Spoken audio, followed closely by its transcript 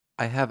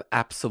I have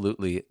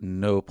absolutely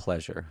no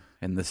pleasure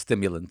in the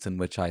stimulants in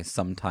which I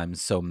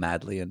sometimes so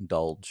madly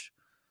indulge.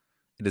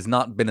 It has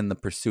not been in the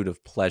pursuit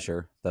of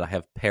pleasure that I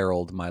have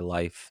periled my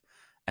life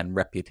and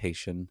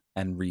reputation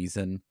and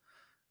reason.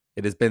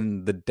 It has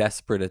been the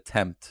desperate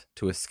attempt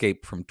to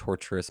escape from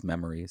torturous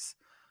memories,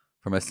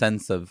 from a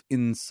sense of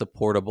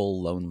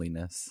insupportable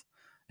loneliness,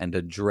 and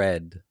a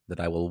dread that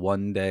I will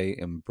one day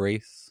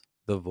embrace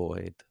the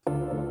void.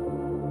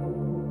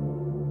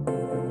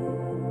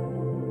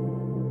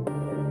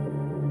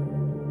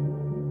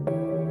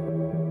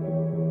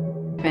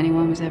 If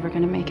anyone was ever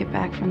going to make it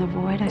back from the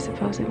void, I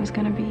suppose it was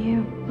going to be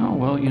you. Oh,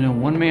 well,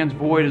 one man's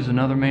void is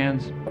another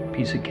man's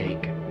piece of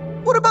cake.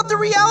 What about the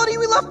reality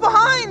we left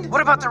behind? What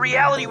about the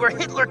reality where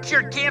Hitler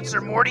cured cancer,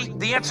 Morty?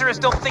 The answer is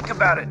don't think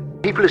about it.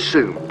 People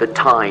assume that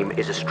time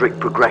is a strict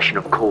progression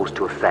of cause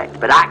to effect,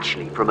 but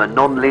actually, from a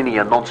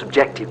non-linear,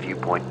 non-subjective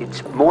viewpoint,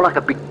 it's more like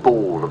a big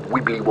ball of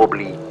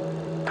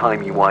wibbly-wobbly,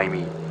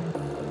 timey-wimey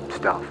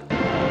stuff.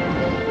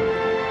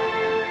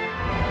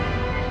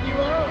 You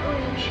are who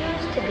you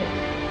choose to be.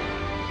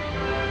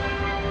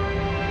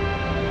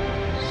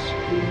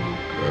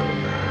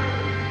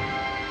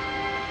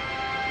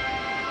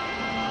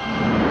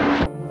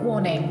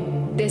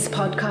 Warning. This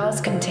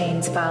podcast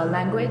contains foul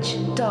language,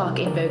 dark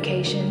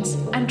invocations,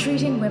 and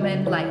treating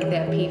women like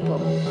they're people.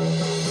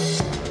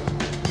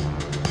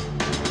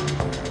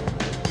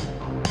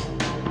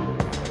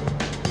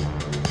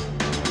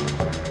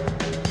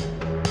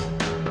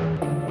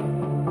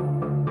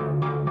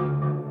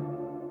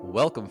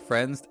 Welcome,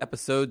 friends, to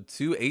episode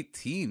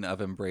 218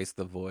 of Embrace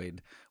the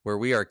Void, where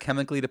we are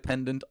chemically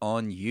dependent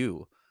on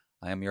you.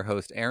 I am your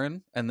host,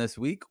 Aaron, and this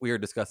week we are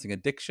discussing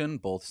addiction,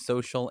 both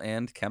social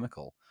and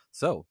chemical.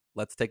 So,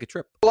 let's take a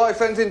trip.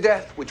 Life ends in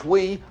death, which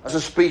we, as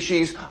a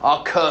species,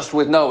 are cursed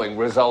with knowing,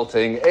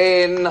 resulting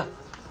in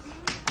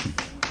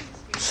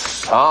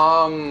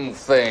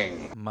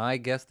something. My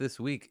guest this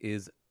week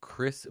is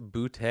Chris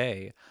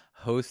Boutte,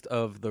 host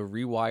of The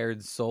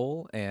Rewired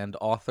Soul and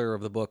author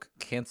of the book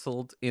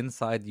Canceled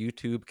Inside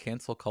YouTube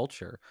Cancel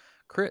Culture.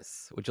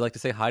 Chris, would you like to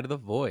say hi to the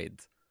Void?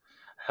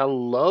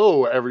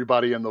 Hello,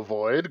 everybody in the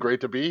Void.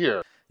 Great to be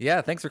here.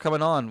 Yeah, thanks for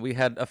coming on. We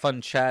had a fun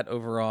chat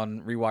over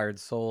on Rewired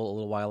Soul a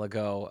little while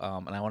ago,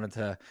 and I wanted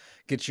to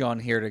get you on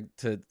here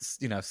to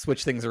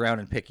switch things around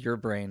and pick your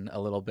brain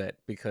a little bit,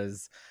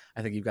 because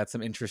I think you've got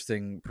some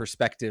interesting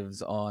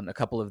perspectives on a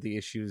couple of the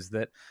issues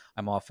that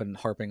I'm often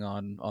harping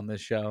on this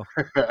show.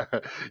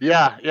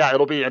 Yeah,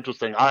 it'll be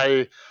interesting.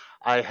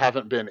 I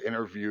haven't been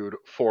interviewed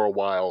for a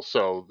while,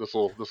 so this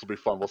will be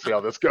fun. We'll see how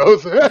this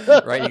goes.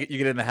 Right, you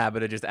get in the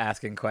habit of just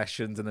asking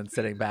questions and then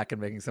sitting back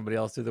and making somebody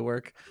else do the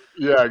work.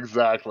 Yeah,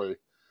 exactly.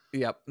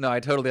 Yep. No,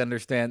 I totally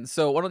understand.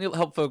 So why don't you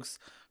help folks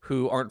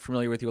who aren't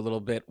familiar with you a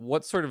little bit?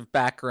 What sort of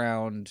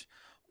background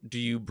do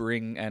you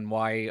bring, and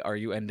why are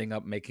you ending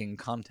up making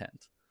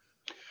content?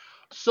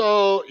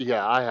 So,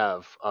 yeah, I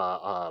have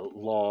a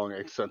long,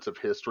 extensive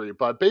history,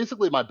 but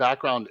basically my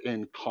background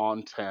in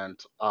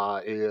content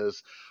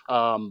is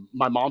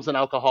my mom's an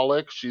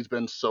alcoholic. She's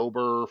been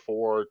sober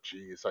for,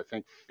 I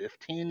think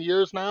 15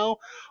 years now,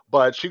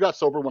 but she got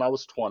sober when I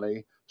was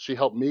 20. She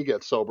helped me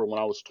get sober when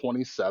I was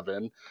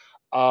 27.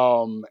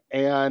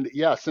 And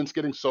yeah, since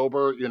getting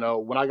sober,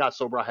 when I got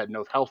sober, I had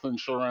no health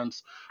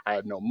insurance. I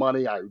had no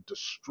money. I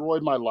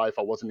destroyed my life.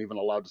 I wasn't even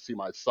allowed to see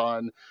my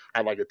son. I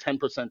had like a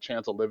 10%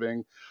 chance of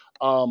living.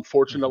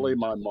 Fortunately,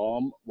 my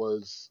mom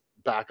was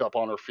back up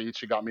on her feet.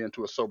 She got me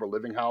into a sober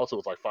living house. It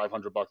was like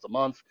 $500 a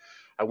month.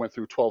 I went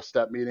through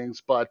 12-step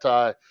meetings, but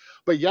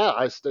yeah,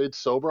 I stayed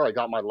sober. I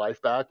got my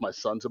life back. My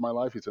son's in my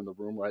life. He's in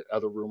the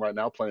other room right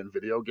now playing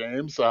video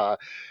games.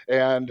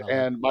 And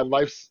my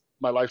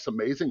life's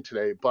amazing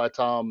today. But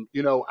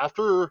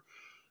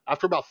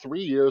after about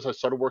 3 years, I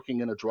started working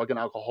in a drug and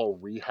alcohol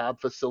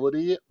rehab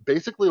facility,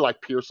 basically like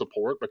peer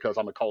support, because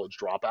I'm a college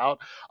dropout.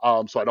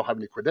 So I don't have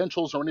any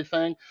credentials or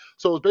anything.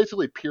 So it was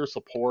basically peer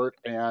support,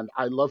 and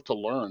I love to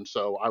learn.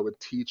 So I would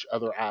teach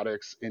other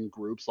addicts in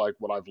groups like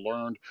what I've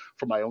learned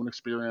from my own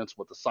experience,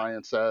 what the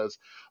science says.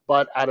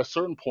 But at a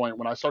certain point,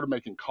 when I started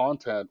making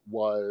content, it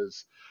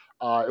was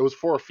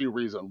for a few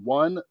reasons.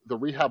 One, the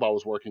rehab I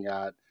was working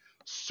at,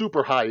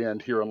 super high end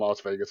here in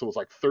Las Vegas. It was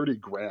like 30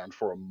 grand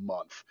for a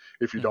month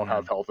if you don't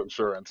have health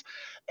insurance.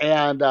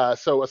 And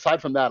so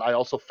aside from that, I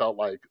also felt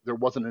like there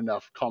wasn't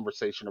enough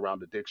conversation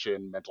around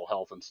addiction, mental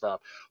health and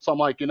stuff. So I'm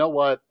like, you know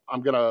what?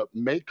 I'm going to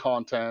make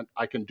content.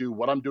 I can do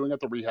what I'm doing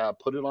at the rehab,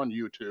 put it on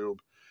YouTube,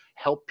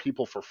 help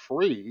people for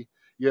free,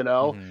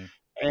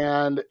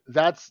 And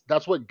that's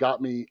what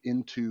got me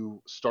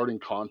into starting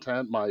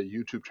content. My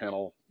YouTube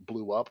channel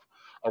blew up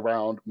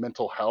around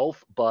mental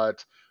health,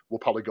 but we'll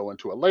probably go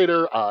into it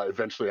later.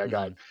 Eventually I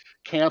got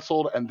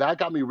canceled, and that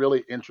got me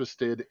really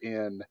interested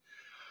in,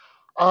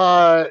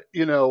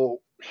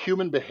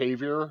 human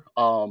behavior,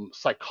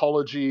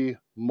 psychology,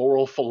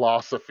 moral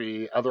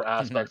philosophy, other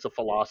aspects of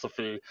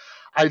philosophy.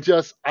 I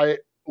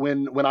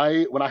when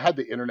I had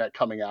the internet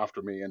coming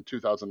after me in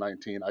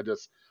 2019,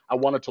 I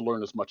wanted to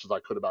learn as much as I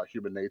could about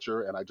human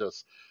nature, and I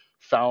just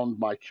found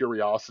my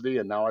curiosity,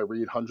 and now I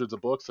read hundreds of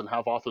books and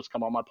have authors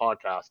come on my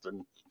podcast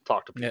and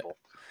talk to Yeah. people.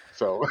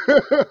 So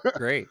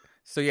Great.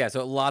 So yeah,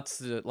 so lots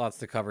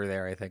to cover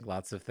there. I think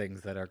lots of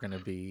things that are going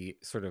to be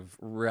sort of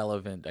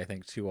relevant, I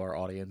think, to our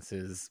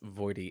audience's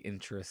voidy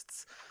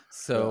interests.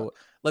 So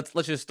let's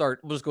just start.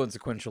 We'll just go in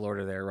sequential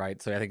order there, right?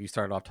 So I think you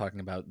started off talking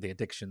about the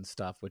addiction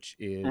stuff, which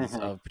is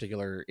of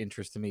particular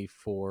interest to me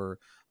for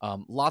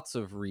lots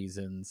of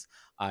reasons.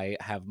 I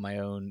have my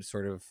own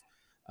sort of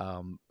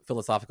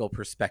philosophical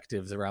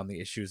perspectives around the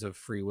issues of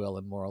free will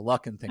and moral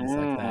luck and things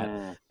like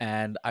that.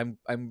 And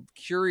I'm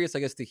curious,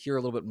 I guess, to hear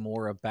a little bit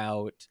more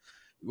about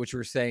what you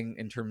were saying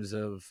in terms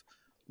of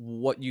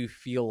what you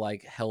feel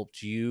like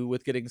helped you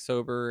with getting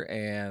sober,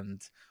 and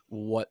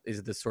what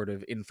is the sort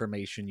of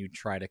information you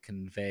try to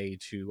convey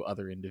to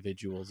other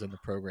individuals in the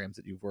programs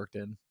that you've worked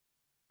in.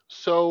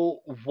 So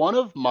one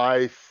of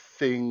my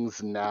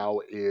things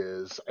now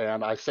is,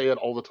 and I say it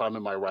all the time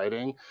in my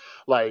writing,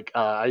 like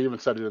I even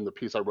said it in the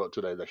piece I wrote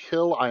today, the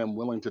hill I am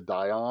willing to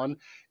die on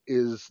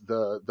is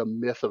the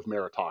myth of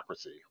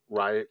meritocracy,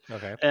 right?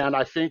 Okay. And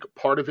I think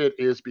part of it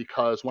is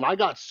because when I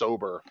got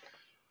sober,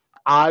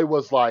 I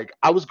was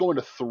going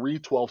to 3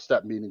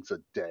 12-step meetings a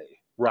day,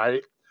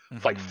 right?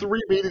 It's like 3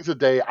 meetings a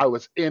day. I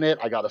was in it.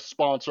 I got a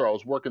sponsor. I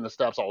was working the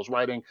steps. I was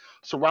writing,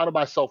 surrounded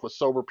myself with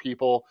sober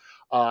people.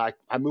 I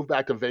moved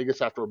back to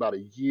Vegas after about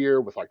a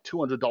year with like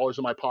 $200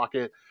 in my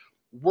pocket,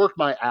 worked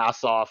my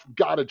ass off,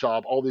 got a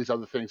job, all these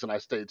other things, and I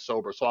stayed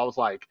sober. So I was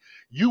like,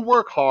 you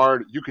work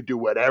hard, you could do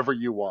whatever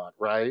you want,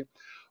 right?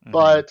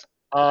 But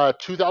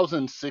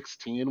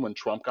 2016, when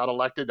Trump got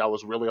elected, that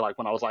was really like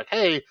when I was like,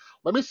 hey,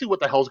 let me see what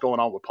the hell's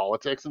going on with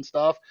politics and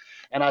stuff.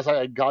 And as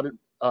I got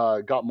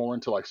more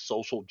into like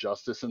social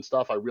justice and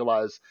stuff, I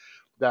realized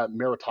that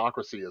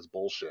meritocracy is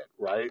bullshit,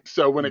 right?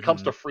 So when it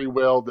comes to free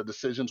will, the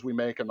decisions we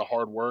make and the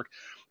hard work,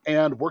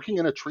 and working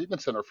in a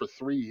treatment center for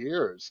 3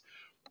 years,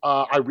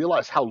 I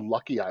realized how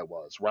lucky I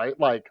was, right?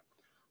 Like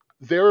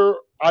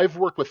I've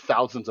worked with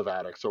thousands of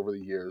addicts over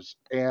the years,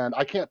 and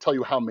I can't tell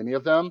you how many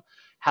of them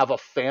have a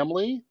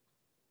family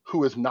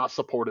who is not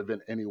supportive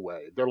in any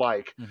way. They're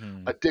like,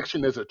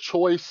 addiction is a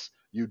choice.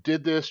 You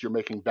did this, you're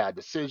making bad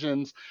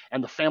decisions.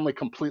 And the family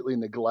completely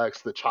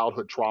neglects the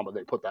childhood trauma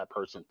they put that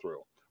person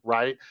through,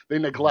 right? They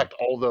neglect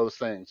all those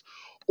things.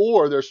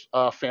 Or there's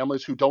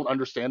families who don't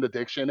understand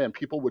addiction, and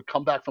people would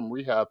come back from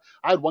rehab.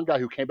 I had one guy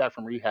who came back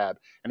from rehab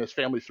and his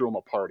family threw him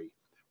a party,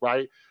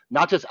 right?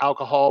 Not just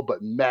alcohol,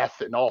 but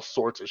meth and all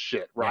sorts of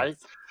shit, right?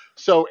 Yes.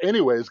 So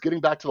anyways, getting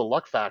back to the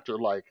luck factor,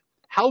 like,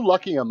 how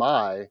lucky am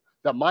I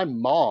that my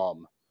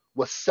mom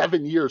was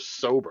 7 years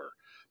sober?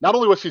 Not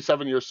only was she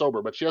 7 years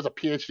sober, but she has a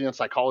PhD in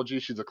psychology.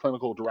 She's a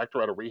clinical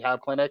director at a rehab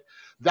clinic.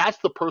 That's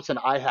the person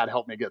I had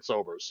help me get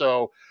sober.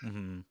 So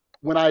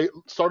when I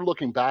started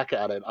looking back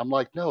at it, I'm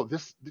like, no,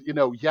 this,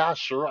 yeah,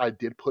 sure, I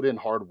did put in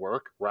hard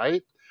work,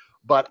 right?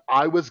 But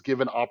I was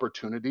given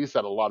opportunities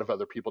that a lot of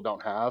other people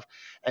don't have.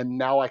 And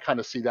now I kind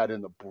of see that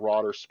in the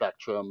broader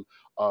spectrum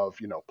of,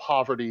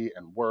 poverty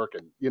and work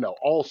and,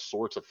 all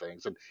sorts of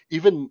things, and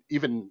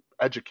even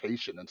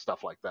education and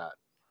stuff like that.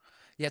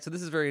 Yeah, so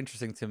this is very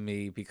interesting to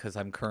me because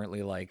I'm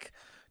currently like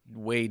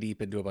way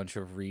deep into a bunch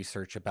of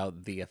research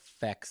about the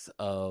effects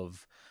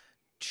of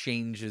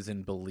changes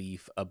in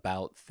belief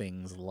about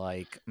things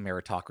like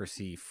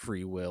meritocracy,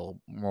 free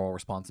will, moral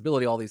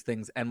responsibility, all these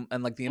things, and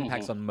like the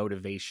impacts on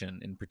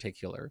motivation in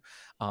particular.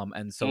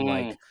 And so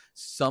like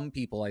some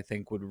people, I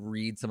think, would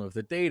read some of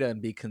the data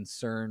and be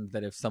concerned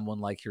that if someone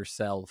like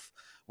yourself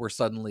were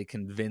suddenly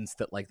convinced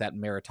that like that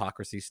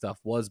meritocracy stuff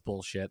was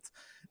bullshit,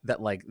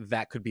 that like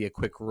that could be a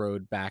quick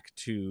road back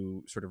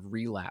to sort of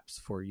relapse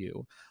for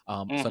you.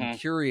 So I'm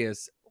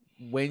curious,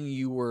 when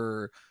you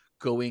were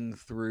going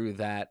through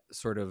that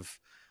sort of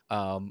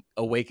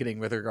awakening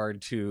with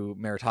regard to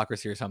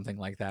meritocracy or something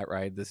like that,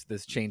 right?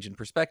 This change in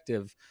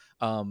perspective.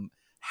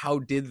 How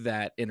did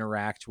that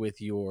interact with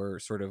your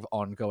sort of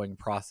ongoing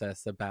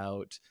process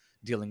about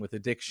dealing with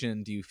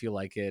addiction? Do you feel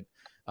like it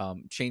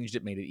changed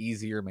it, made it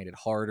easier, made it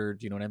harder?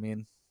 Do you know what I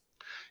mean?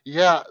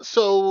 Yeah,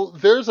 so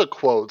there's a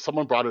quote.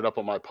 Someone brought it up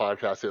on my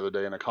podcast the other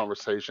day in a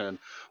conversation.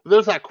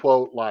 There's that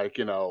quote, like,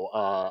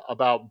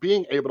 about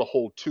being able to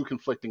hold two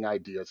conflicting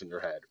ideas in your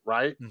head,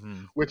 right?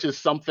 Which is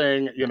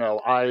something,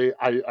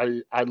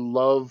 I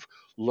love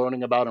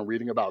learning about and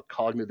reading about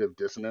cognitive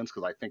dissonance,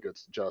 because I think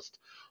it's just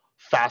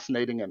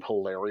fascinating and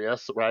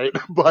hilarious, right?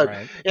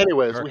 But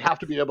anyways, we have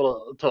to be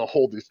able to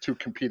hold these two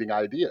competing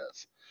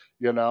ideas,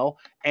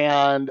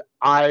 and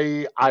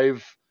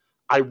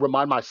I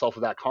remind myself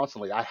of that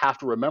constantly. I have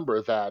to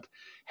remember that,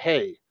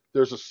 hey,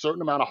 there's a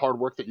certain amount of hard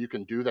work that you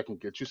can do that can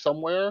get you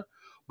somewhere,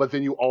 but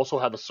then you also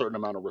have a certain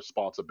amount of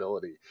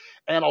responsibility.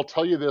 And I'll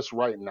tell you this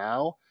right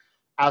now,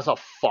 as a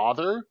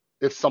father,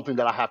 it's something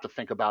that I have to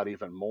think about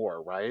even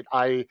more, right?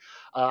 I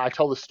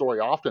tell this story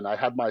often. I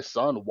had my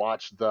son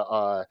watch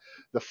the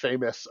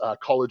famous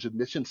college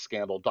admission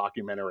scandal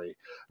documentary,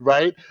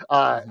 right?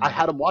 I Hmm.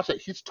 had him watch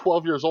it. He's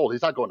 12 years old.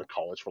 He's not going to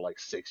college for like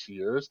 6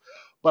 years,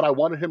 but I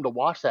wanted him to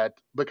watch that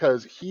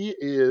because he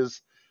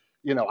is,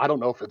 I don't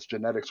know if it's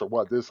genetics or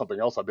what. This is something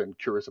else I've been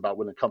curious about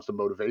when it comes to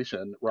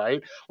motivation,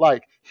 right?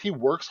 Like he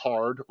works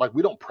hard. Like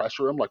we don't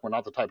pressure him. Like we're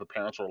not the type of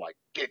parents who are like,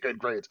 get good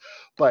grades.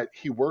 But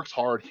he works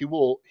hard.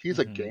 He's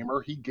a Hmm.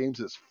 gamer. He games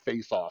his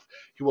face off.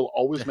 He will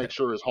always make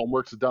sure his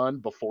homework's done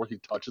before he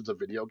touches a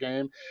video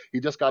game.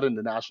 He just got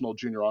into National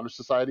Junior Honor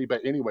Society.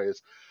 But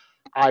anyways,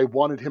 I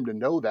wanted him to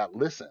know that,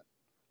 listen,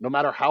 no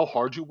matter how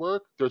hard you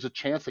work, there's a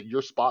chance that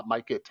your spot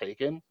might get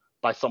taken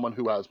by someone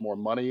who has more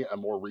money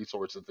and more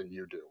resources than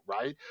you do,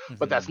 right?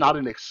 But that's Hmm. not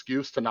an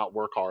excuse to not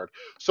work hard.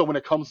 So when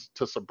it comes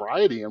to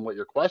sobriety and what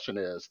your question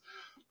is,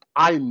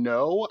 I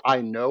know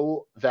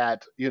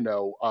that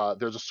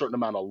there's a certain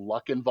amount of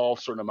luck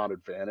involved, certain amount of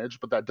advantage,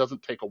 but that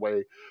doesn't take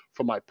away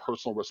from my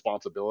personal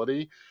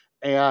responsibility.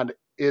 And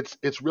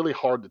it's really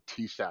hard to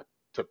teach that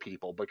to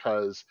people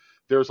because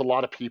there's a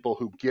lot of people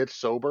who get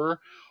sober,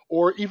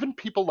 or even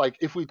people like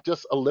if we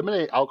just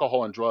eliminate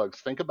alcohol and drugs,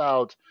 think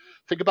about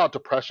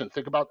depression,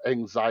 think about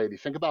anxiety,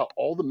 think about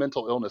all the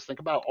mental illness, think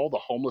about all the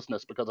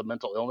homelessness because of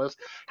mental illness.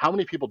 How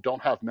many people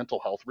don't have mental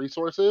health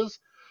resources?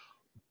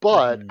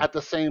 But Hmm. at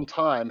the same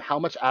time, how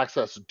much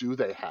access do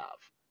they have?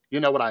 You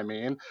know what I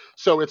mean?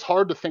 So it's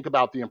hard to think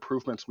about the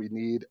improvements we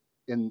need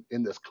in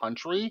this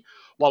country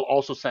while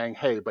also saying,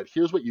 hey, but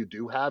here's what you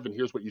do have and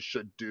here's what you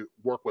should do,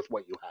 work with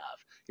what you have.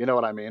 You know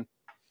what I mean?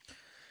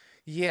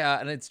 Yeah,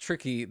 and it's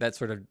tricky that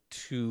sort of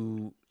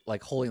two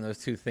like holding those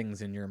two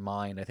things in your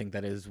mind. I think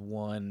that is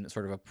one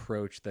sort of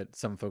approach that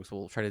some folks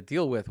will try to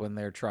deal with when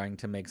they're trying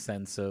to make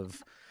sense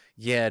of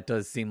yeah, it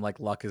does seem like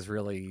luck is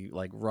really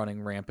like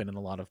running rampant in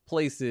a lot of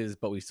places,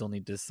 but we still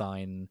need to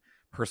assign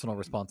personal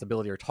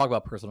responsibility or talk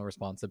about personal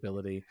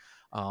responsibility.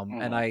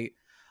 And Mm-hmm.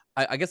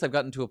 I guess I've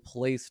gotten to a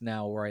place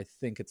now where I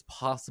think it's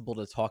possible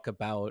to talk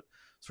about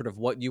sort of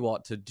what you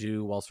ought to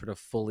do while sort of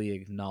fully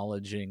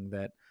acknowledging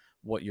that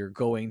what you're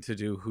going to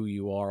do, who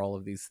you are, all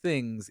of these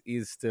things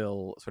is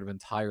still sort of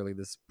entirely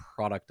this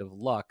product of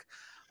luck.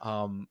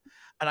 Um,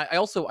 and I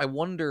also I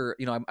wonder,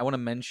 I want to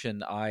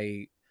mention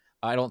I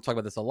don't talk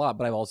about this a lot,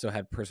 but I've also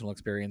had personal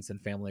experience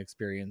and family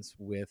experience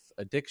with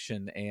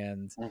addiction,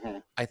 and Mm-hmm.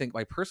 I think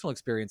my personal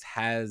experience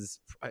has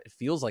it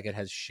feels like it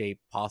has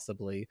shaped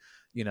possibly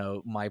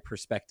my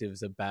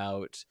perspectives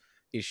about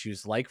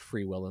issues like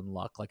free will and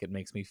luck. Like it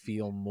makes me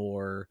feel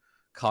more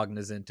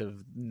cognizant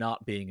of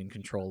not being in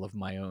control of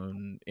my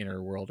own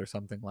inner world or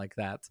something like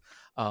that.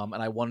 And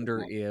I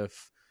wonder Mm-hmm.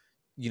 if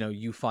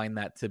you find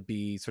that to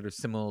be sort of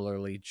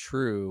similarly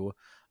true,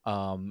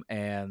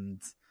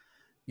 and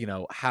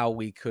how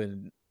we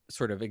could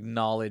sort of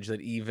acknowledge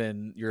that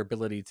even your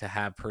ability to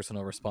have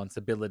personal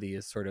responsibility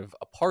is sort of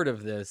a part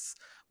of this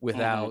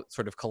Mm-hmm. without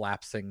sort of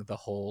collapsing the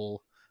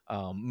whole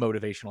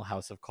motivational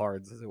house of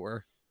cards, as it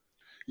were.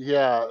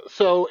 Yeah,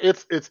 so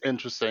it's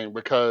interesting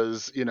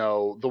because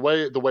the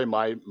way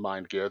my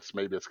mind gets,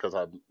 maybe it's because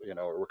I'm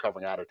a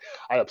recovering addict.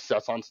 I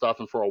obsess on stuff,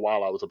 and for a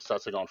while I was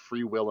obsessing on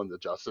free will and the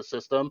justice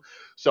system.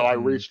 So I Hmm.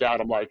 reached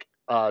out. I'm like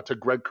to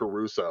Greg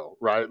Caruso,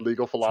 right,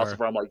 legal Sure.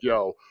 philosopher. I'm like,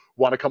 yo,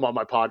 want to come on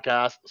my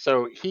podcast?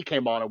 So he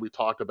came on and we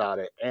talked about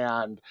it,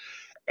 and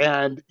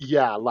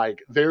yeah,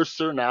 like there's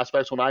certain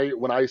aspects when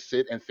I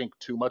sit and think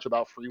too much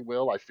about free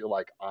will, I feel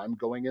like I'm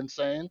going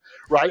insane,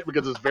 right?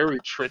 Because it's very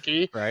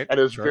tricky Right. and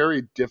it's Sure.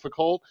 very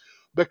difficult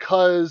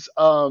because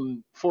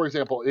for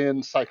example,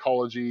 in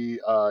psychology,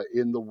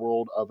 in the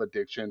world of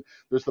addiction,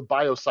 there's the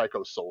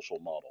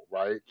biopsychosocial model,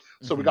 right?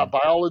 So we got Hmm.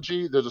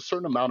 biology, there's a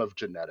certain amount of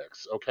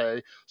genetics,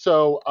 okay?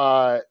 So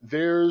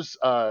there's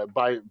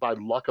by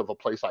luck of a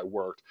place I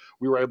worked,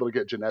 we were able to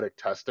get genetic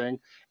testing,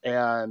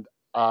 and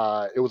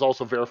it was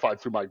also verified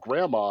through my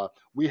grandma.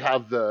 We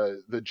have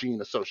the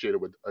gene associated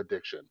with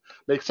addiction.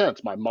 Makes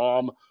sense. My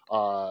mom,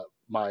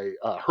 my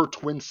her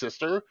twin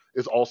sister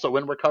is also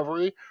in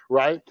recovery,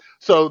 right?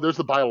 So there's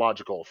the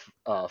biological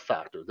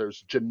factor.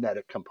 There's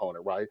genetic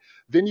component, right?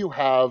 Then you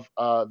have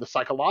the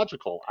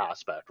psychological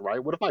aspect,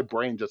 right? What if my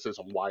brain just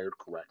isn't wired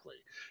correctly?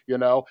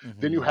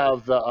 Then you Hmm.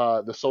 have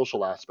the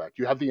social aspect.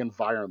 You have the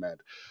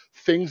environment.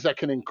 Things that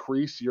can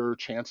increase your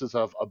chances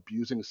of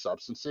abusing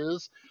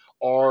substances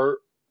are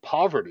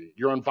poverty,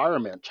 your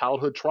environment,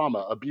 childhood trauma,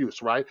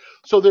 abuse, right?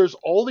 So there's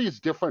all these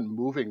different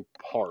moving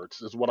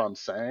parts, is what I'm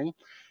saying.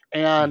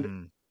 And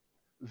Hmm.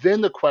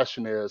 then the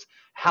question is,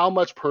 how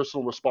much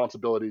personal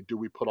responsibility do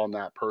we put on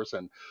that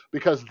person?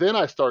 Because then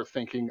I start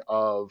thinking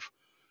of,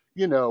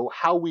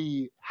 how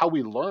we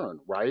learn,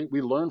 right?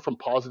 We learn from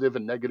positive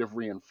and negative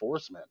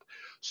reinforcement.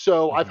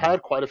 So I've Hmm.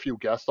 had quite a few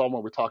guests on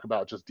when we talk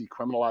about just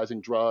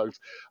decriminalizing drugs.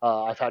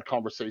 I've had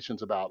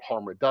conversations about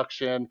harm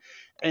reduction,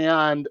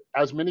 and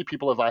as many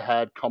people as I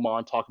had come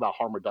on talk about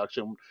harm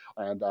reduction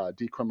and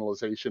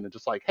decriminalization, and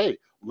just like, hey,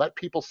 let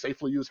people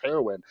safely use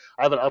heroin.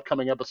 I have an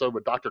upcoming episode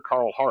with Dr.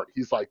 Carl Hart.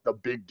 He's like the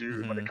big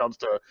dude when it Hmm. comes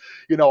to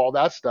all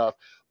that stuff.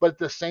 But at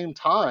the same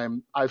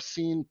time, I've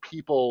seen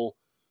people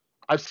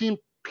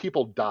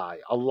die.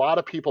 A lot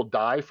of people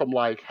die from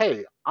like,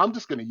 hey, I'm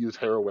just going to use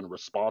heroin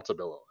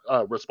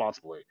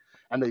responsibly,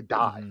 and they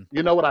die. Hmm.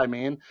 You know what I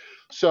mean?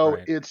 So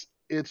Right. it's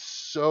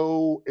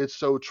so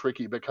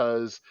tricky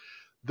because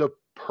the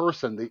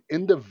the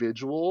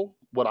individual.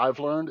 What I've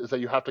learned is that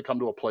you have to come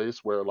to a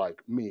place where,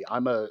 like me,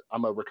 I'm a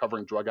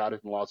recovering drug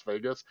addict in Las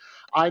Vegas.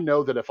 I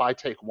know that if I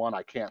take one,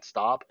 I can't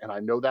stop, and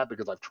I know that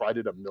because I've tried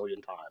it a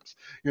million times.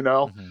 You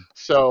know, Hmm.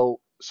 so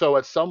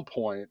at some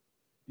point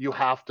you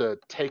have to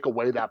take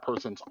away that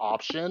person's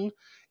option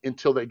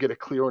until they get a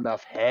clear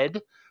enough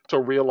head to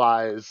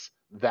realize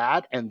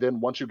that. And then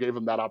once you gave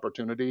them that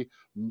opportunity,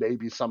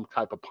 maybe some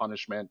type of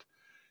punishment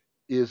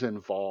is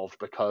involved,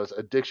 because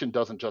addiction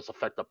doesn't just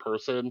affect the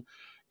person,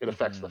 it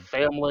affects the Hmm.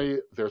 family.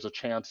 There's a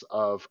chance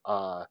of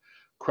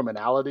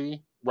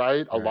criminality,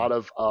 right? Right.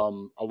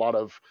 A lot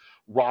of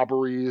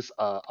robberies,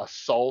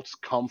 assaults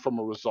come from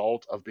a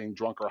result of being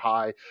drunk or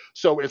high.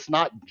 So it's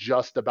not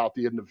just about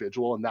the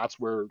individual, and that's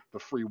where the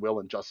free will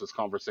and justice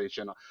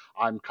conversation,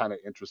 I'm kind of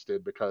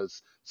interested,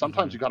 because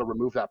sometimes Hmm. you got to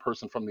remove that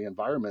person from the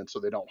environment so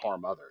they don't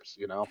harm others,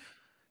 you know?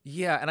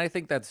 Yeah, and I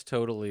think that's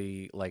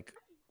totally like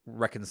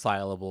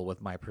reconcilable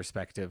with my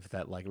perspective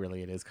that like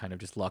really it is kind of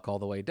just luck all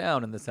the way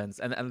down in the sense,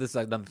 and this is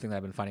another thing that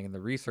I've been finding in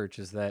the research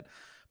is that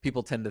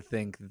people tend to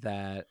think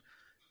that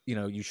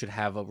you should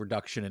have a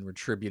reduction in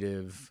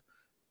retributive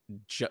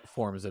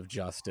forms of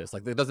justice.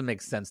 Like, it doesn't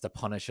make sense to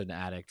punish an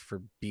addict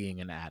for being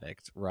an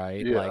addict,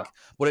 right? Yeah. Like,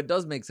 what it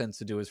does make sense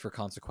to do is for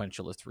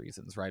consequentialist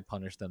reasons, right?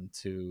 Punish them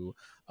to,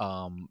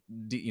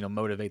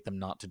 motivate them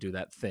not to do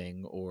that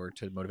thing, or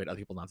to motivate other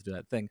people not to do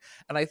that thing.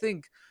 And I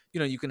think,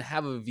 you can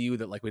have a view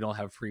that like we don't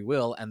have free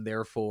will, and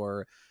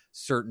therefore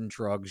certain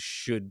drugs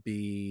should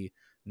be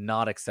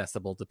not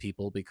accessible to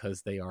people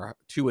because they are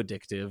too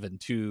addictive and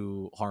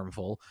too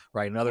harmful,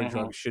 right? And other Hmm.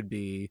 drugs should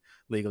be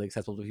legally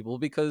accessible to people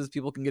because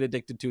people can get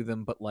addicted to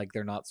them, but like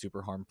they're not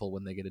super harmful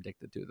when they get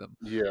addicted to them.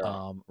 Yeah.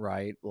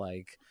 Right?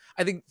 Like,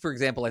 I think, for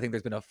example, I think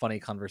there's been a funny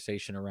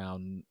conversation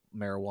around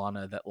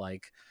marijuana that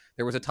like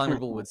there was a time where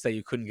people would say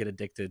you couldn't get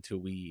addicted to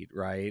weed,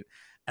 right?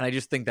 And I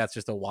just think that's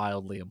just a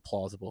wildly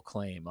implausible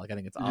claim. Like, I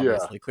think it's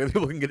Yeah. obviously clear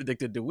people can get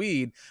addicted to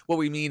weed. What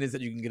we mean is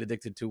that you can get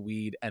addicted to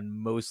weed, and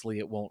mostly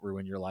it won't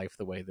ruin your life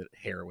the way that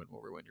heroin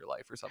will ruin your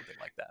life, or something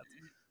like that.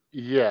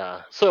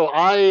 Yeah. So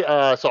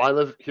I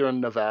live here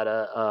in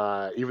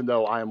Nevada. Even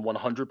though I am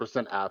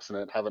 100%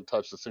 abstinent, haven't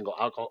touched a single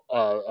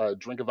alcohol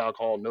drink of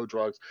alcohol, no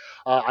drugs.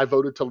 I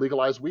voted to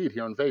legalize weed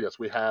here in Vegas.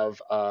 We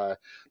have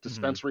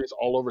Hmm. dispensaries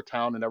all over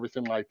town and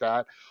everything like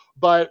that.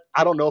 But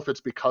I don't know if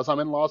it's because I'm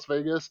in Las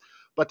Vegas.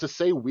 But to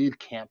say weed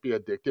can't be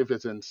addictive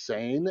is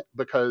insane,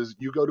 because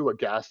you go to a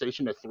gas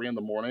station at 3 in the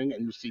morning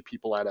and you see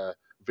people at a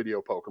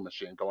video poker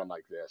machine going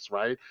like this,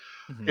 right?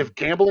 Hmm. If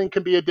gambling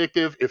can be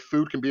addictive, if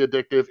food can be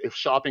addictive, if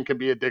shopping can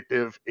be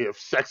addictive, if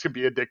sex can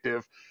be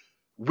addictive,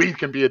 weed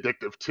can be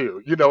addictive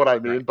too. You know what I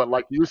mean? Right. But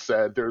like you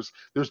said, there's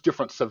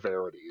different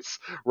severities,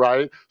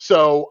 right?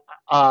 So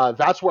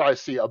that's where I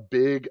see a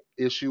big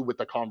issue with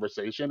the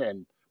conversation,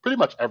 and pretty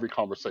much every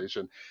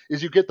conversation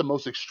is you get the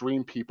most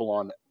extreme people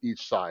on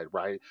each side,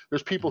 right?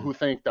 There's people Hmm. who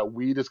think that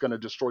weed is going to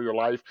destroy your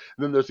life,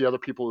 and then there's the other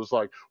people who's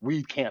like,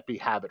 weed can't be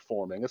habit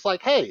forming. It's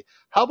like, hey,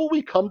 how about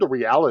we come to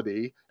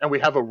reality and we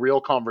have a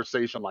real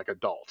conversation like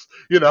adults,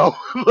 you know?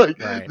 Like,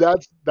 Right.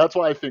 that's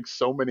why I think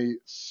so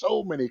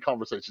many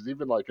conversations,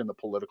 even like in the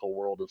political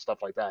world and stuff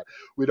like that,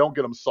 we don't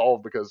get them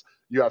solved because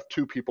you have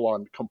two people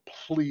on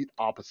complete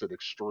opposite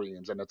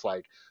extremes, and it's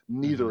like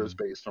neither is Hmm.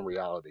 based on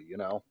reality, you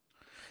know?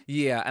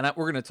 Yeah, and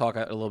we're going to talk a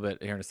little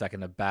bit here in a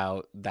second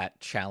about that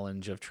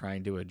challenge of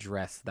trying to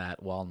address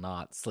that while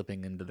not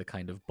slipping into the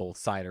kind of both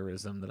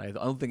siderism that I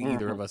don't think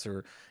either Hmm. of us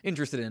are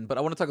interested in. But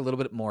I want to talk a little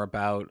bit more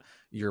about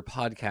your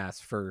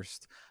podcast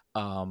first,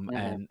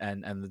 Hmm. and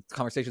the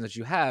conversation that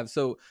you have.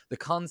 So the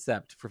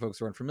concept, for folks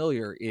who aren't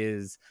familiar,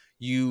 is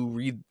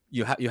you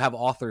have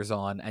authors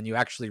on, and you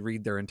actually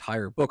read their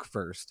entire book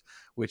first,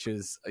 which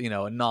is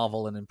a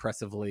novel and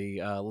impressively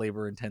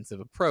labor intensive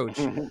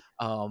approach.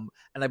 And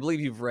I believe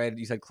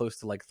you said close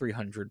to like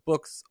 300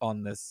 books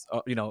on this,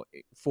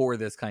 for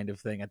this kind of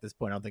thing at this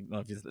point. I don't know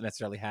if you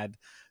necessarily had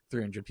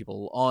 300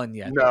 people on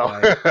yet, but No.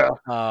 like,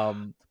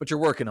 but you're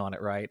working on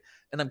it, right?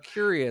 And I'm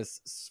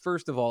curious,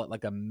 first of all, at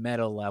like a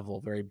meta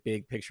level, very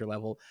big picture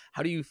level,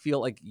 how do you feel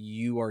like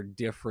you are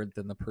different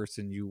than the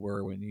person you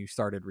were when you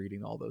started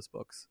reading all those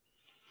books?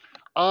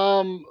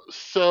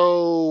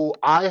 So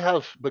I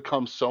have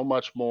become so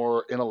much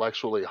more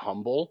intellectually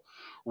humble,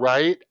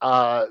 right?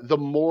 The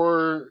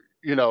more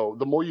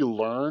you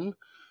learn,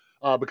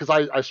 because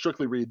I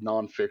strictly read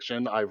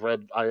nonfiction.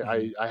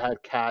 I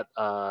had Kat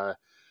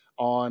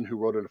on who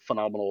wrote a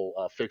phenomenal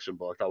fiction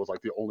book. That was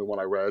like the only one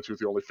I read. She was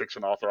the only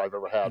fiction author I've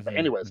ever had. But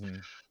anyways,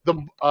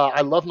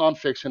 I love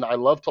nonfiction. I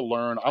love to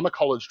learn. I'm a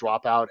college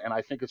dropout, and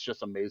I think it's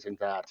just amazing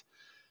that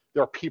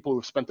there are people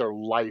who've spent their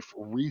life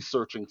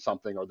researching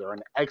something, or they're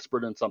an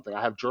expert in something.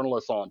 I have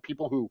journalists on,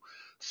 people who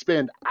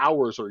spend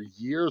hours or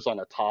years on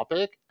a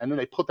topic, and then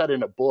they put that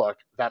in a book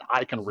that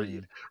I can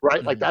read,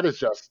 right? Like that is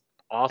just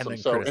awesome.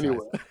 So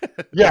anyway,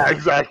 yeah,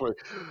 exactly.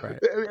 Right.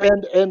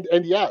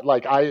 And yeah,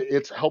 like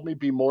it's helped me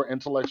be more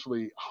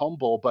intellectually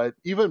humble, but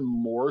even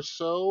more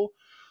so,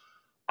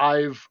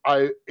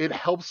 it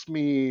helps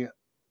me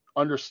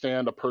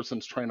understand a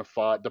person's train of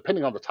thought,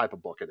 depending on the type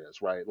of book it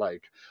is, right?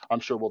 Like I'm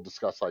sure we'll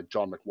discuss like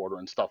John McWhorter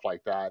and stuff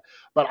like that.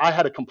 But I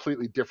had a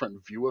completely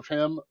different view of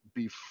him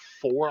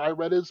before I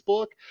read his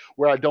book,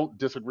 where I don't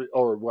disagree,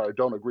 or where I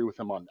don't agree with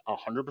him on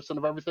 100%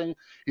 of everything.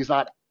 He's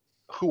not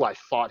who I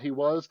thought he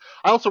was.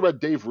 I also read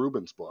Dave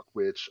Rubin's book,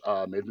 which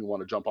made me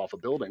want to jump off a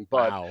building.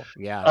 But wow,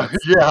 yeah,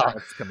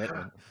 that's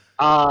commitment.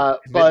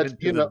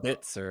 But you know,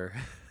 bits or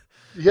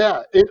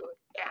yeah,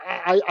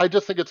 I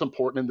just think it's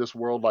important in this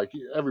world. Like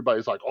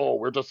everybody's like, oh,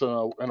 we're just in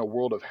a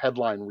world of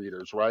headline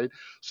readers, right?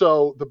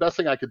 So the best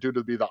thing I could do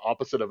to be the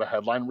opposite of a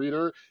headline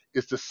reader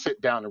is to sit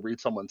down and read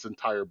someone's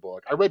entire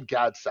book. I read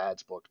Gad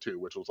Saad's book too,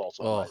 which was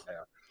also a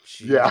nightmare.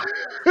 Geez. Yeah.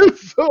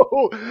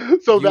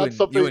 so that's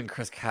something. You and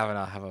Chris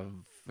Kavanaugh have a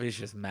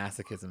vicious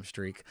masochism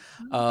streak.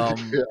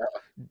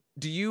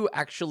 Do you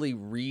actually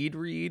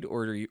read,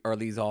 or are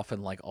these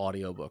often like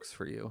audiobooks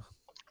for you?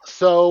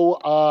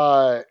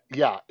 So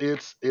yeah,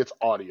 it's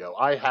audio.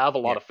 I have a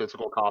lot of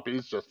physical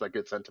copies just that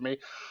get sent to me,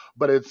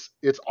 but it's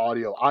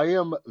audio. I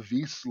am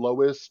the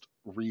slowest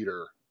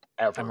reader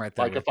ever. I'm right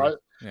there. Like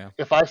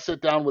if I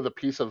sit down with a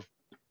piece of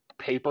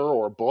paper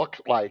or a book,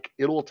 like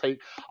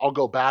I'll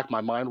go back,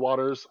 my mind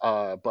waters.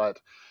 But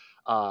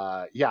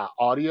yeah,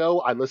 audio,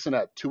 I listen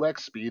at 2x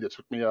speed. It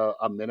took me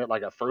a minute.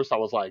 Like at first I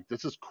was like,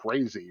 this is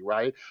crazy,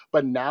 right?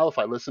 But now if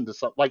I listen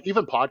to like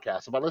even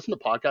podcasts, if I listen to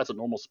podcasts at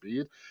normal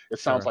speed, it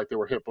sounds like they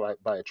were hit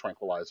by a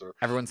tranquilizer.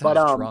 Everyone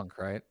sounds drunk,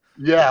 right?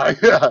 Yeah.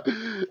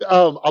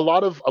 A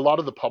lot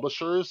of the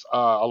publishers,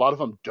 a lot of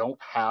them don't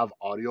have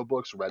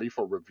audiobooks ready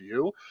for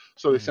review,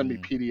 so they send me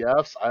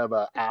PDFs. I have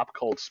an app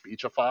called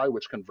Speechify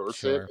which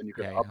converts it, and you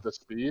can up the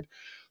speed.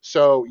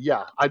 So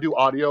yeah, I do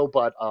audio,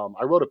 but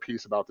I wrote a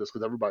piece about this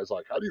because everybody's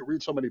like, how do you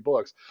read so many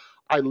books?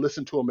 I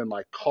listen to them in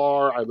my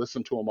car. I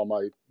listen to them on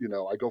my,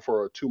 I go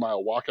for a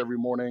 2-mile walk every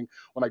morning.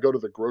 When I go to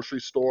the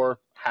grocery store,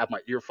 have my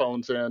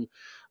earphones in.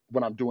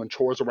 When I'm doing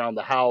chores around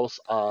the house,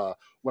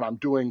 when I'm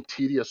doing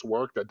tedious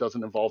work that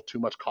doesn't involve too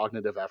much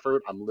cognitive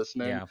effort, I'm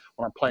listening. Yeah.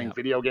 When I'm playing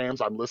video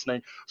games, I'm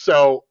listening.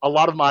 So a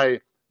lot of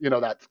my,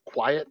 that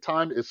quiet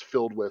time is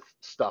filled with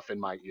stuff in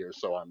my ears.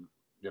 So I'm,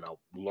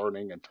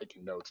 learning and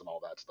taking notes and all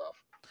that stuff.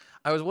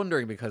 I was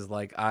wondering because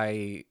like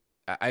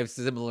I've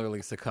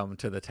similarly succumbed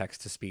to the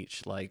text to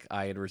speech. Like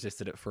I had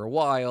resisted it for a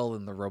while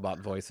and the robot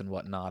voice and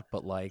whatnot,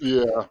 but like,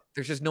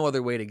 there's just no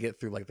other way to get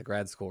through like the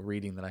grad school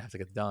reading that I have to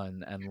get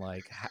done and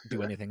like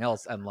do anything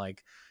else. And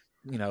like,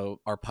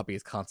 our puppy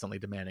is constantly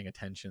demanding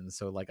attention.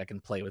 So like I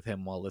can play with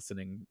him while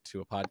listening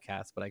to a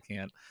podcast, but I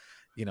can't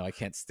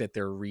sit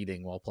there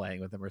reading while playing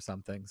with him or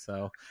something.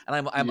 So,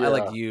 and I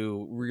like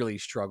you really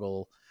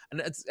struggle.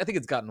 And I think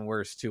it's gotten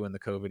worse too in the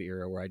COVID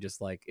era where I just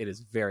like, it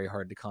is very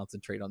hard to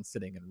concentrate on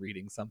sitting and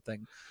reading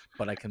something,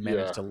 but I can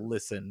manage to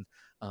listen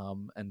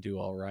and do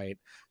all right.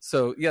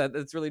 So yeah,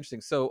 that's really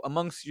interesting. So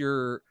amongst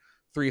your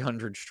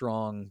 300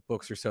 strong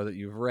books or so that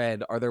you've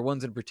read, are there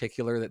ones in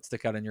particular that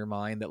stick out in your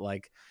mind that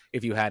like,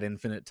 if you had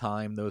infinite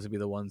time, those would be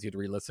the ones you'd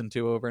re-listen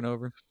to over and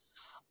over?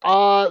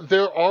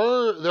 There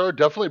are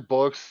definitely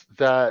books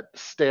that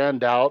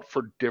stand out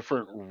for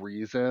different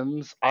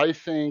reasons. I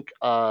think,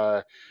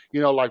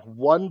 like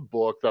one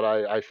book that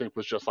I think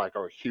was just like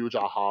a huge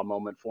aha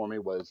moment for me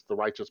was The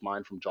Righteous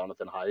Mind from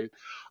Jonathan Haidt.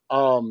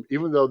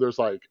 Even though there's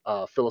like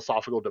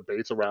philosophical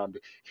debates around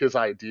his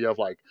idea of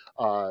like,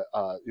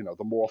 the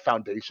moral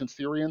foundations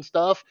theory and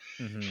stuff,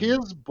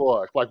 his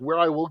book, like where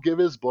I will give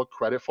his book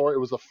credit for, it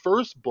was the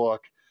first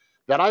book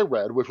that I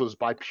read, which was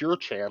by pure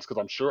chance,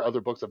 because I'm sure other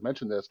books have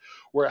mentioned this,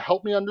 where it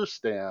helped me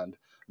understand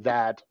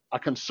that a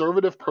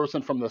conservative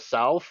person from the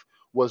South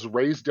was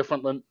raised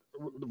differently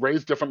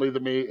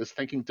than me, is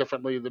thinking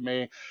differently than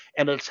me,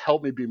 and it's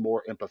helped me be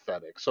more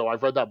empathetic. So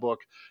I've read that book,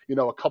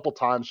 a couple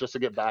times just to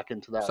get back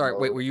into that. Sorry,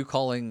 wait, were you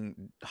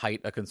calling Haidt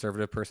a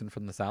conservative person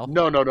from the South?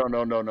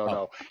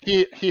 No.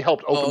 He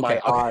helped open my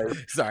eyes.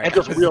 Sorry, and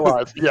just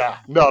realized,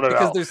 no.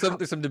 Because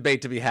there's some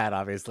debate to be had,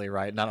 obviously,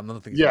 right? Not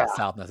nothing from the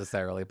South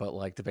necessarly, but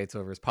like debates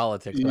over his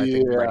politics. But I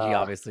think he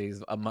obviously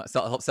is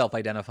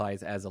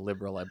self-identifies as a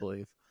liberal, I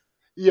believe.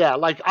 Yeah,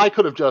 like I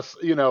could have just,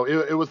 it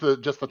was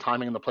just the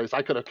timing and the place.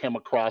 I could have come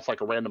across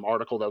like a random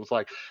article that was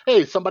like,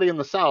 hey, somebody in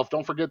the South,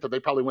 don't forget that they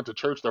probably went to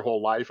church their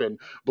whole life and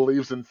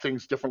believes in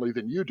things differently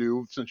than you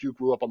do since you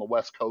grew up on the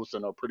West Coast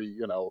and are pretty,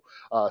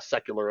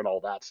 secular and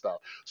all that stuff.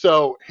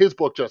 So his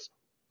book just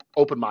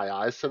opened my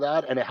eyes to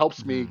that, and it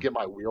helps me Mhm. get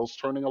my wheels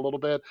turning a little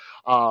bit.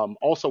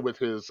 Also with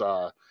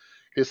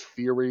his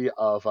theory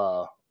of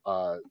uh,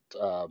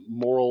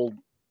 moral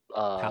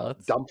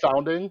Palettes?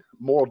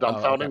 moral Oh,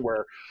 okay. dumbfounding,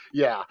 where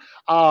yeah.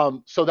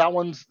 So that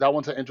one's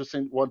an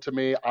interesting one to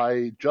me.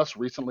 I just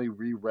recently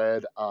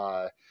reread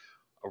a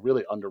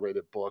really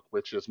underrated book,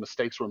 which is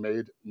Mistakes Were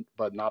Made,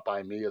 but Not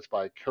by Me. It's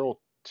by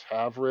Carol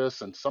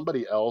Tavris and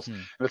somebody else, Hmm.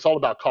 and it's all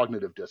about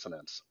cognitive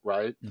dissonance,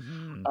 right?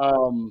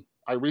 Mhm.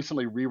 I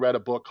recently reread a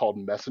book called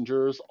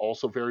Messengers,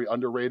 also very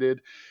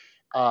underrated.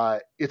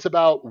 It's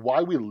about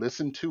why we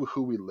listen to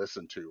who we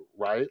listen to,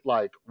 right?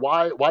 Like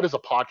why does a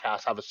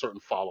podcast have a certain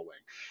following?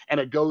 And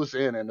it goes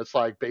in and it's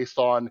like based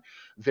on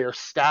their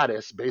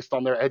status, based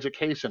on their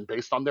education,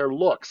 based on their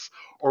looks,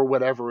 or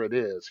whatever it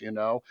is, you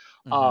know.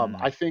 Um,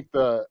 Mhm. I think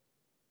the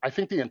I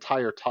think the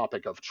entire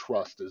topic of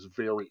trust is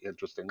very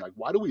interesting. Like,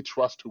 why do we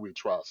trust who we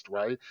trust,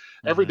 right?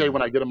 Every day Mhm.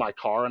 when I get in my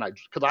car and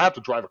because I have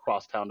to drive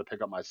across town to pick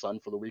up my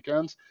son for the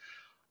weekends,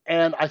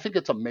 and I think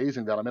it's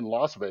amazing that I'm in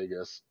Las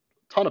Vegas.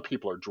 A ton of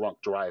people are drunk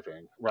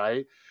driving,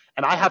 right?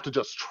 And I have to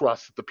just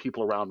trust that the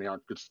people around me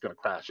aren't just going to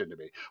crash into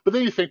me. But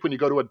then you think when you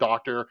go to a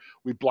doctor,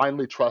 we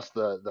blindly trust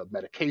the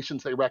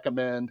medications they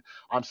recommend.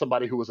 I'm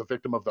somebody who was a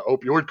victim of the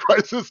opioid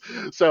crisis,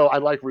 so I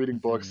like reading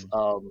books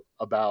Mhm.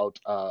 about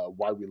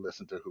why we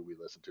listen to who we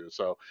listen to.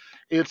 So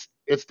it's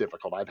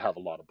difficult. I'd have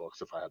a lot of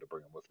books if I had to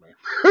bring them with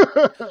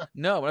me.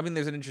 No, I mean,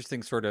 there's an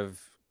interesting sort of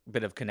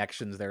bit of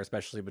connections there,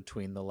 especially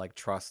between the like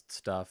trust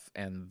stuff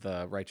and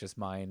the righteous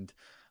mind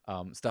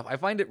stuff. I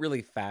find it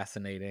really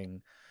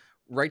fascinating.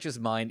 Righteous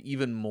Mind,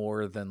 even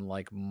more than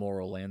like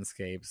Moral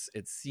Landscapes,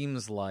 it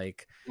seems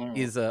like Mm.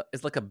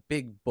 is like a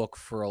big book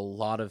for a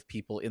lot of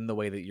people in the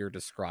way that you're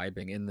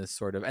describing in this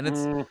sort of, and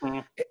it's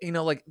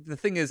Mhm. like the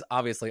thing is,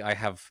 obviously I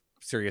have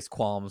serious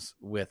qualms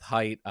with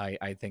Height.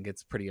 I think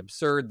it's pretty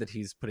absurd that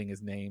he's putting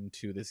his name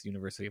to this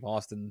University of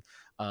Austin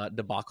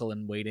debacle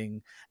in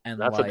waiting, and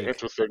That's an like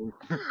interesting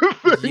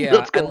thing yeah,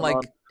 that's and going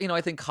on. like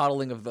I think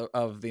Coddling of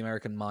the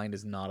American Mind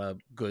is not a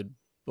good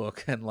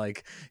book, and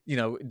like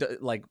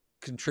like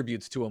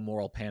contributes to a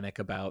moral panic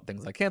about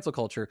things like cancel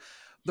culture.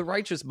 The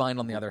Righteous Mind,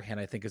 on the other hand,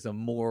 I think is a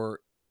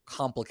more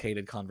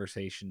complicated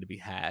conversation to be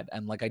had,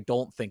 and like I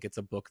don't think it's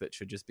a book that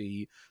should just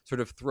be sort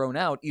of thrown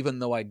out, even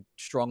though I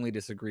strongly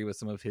disagree with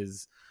some of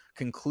his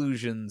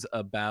conclusions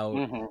about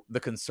Mhm. the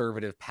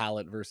conservative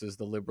palette versus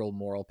the liberal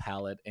moral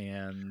palette,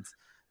 and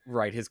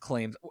right, his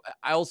claims.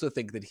 I also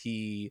think that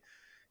he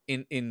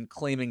in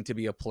claiming to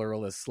be a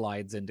pluralist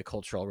slides into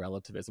cultural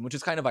relativism, which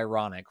is kind of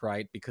ironic,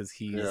 right? Because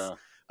he's Yeah.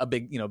 a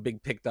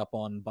big picked up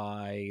on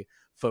by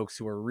folks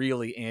who are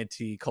really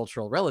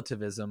anti-cultural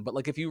relativism. But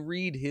like if you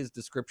read his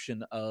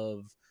description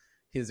of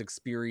his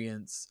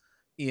experience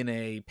in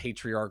a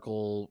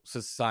patriarchal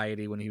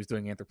society when he was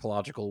doing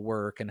anthropological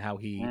work, and how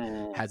he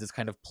Mm. has this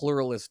kind of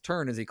pluralist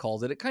turn, as he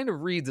calls it kind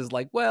of reads as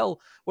like,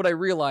 well, what I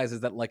realize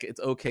is that like it's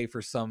okay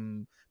for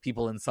some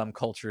people in some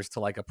cultures to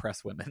like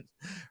oppress women,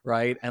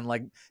 right? And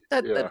like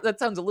Yeah. that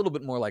sounds a little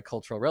bit more like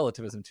cultural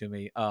relativism to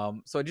me.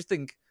 So I just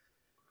think,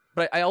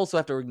 but I also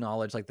have to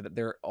acknowledge like that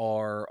there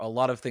are a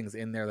lot of things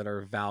in there that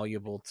are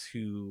valuable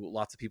to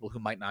lots of people who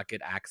might not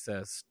get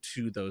access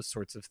to those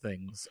sorts of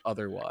things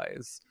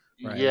otherwise,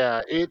 right?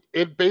 Yeah,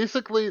 it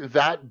basically,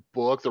 that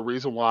book, the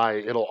reason why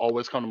it'll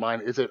always come to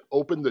mind is it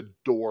opened the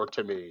door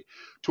to me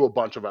to a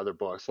bunch of other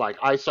books. Like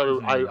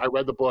Mm-hmm. I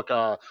read the book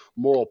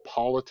Moral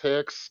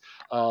Politics.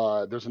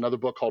 There's another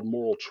book called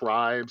Moral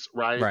Tribes,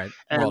 right? Right.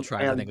 Moral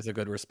Tribes, I And think, is a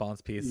good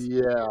response piece.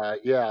 yeah,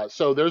 yeah.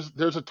 So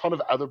there's a ton of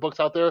other books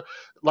out there.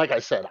 Like I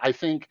said, I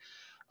think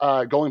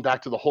going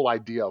back to the whole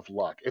idea of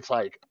luck, it's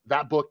like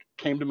that book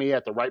came to me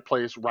at the right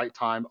place, right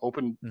time,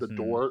 opened the Mm-hmm.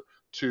 door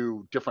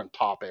to different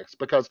topics,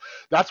 because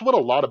that's what a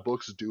lot of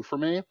books do for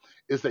me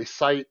is they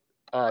cite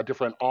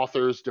different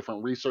authors,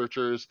 different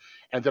researchers,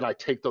 and then I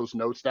take those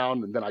notes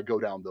down and then I go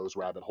down those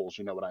rabbit holes.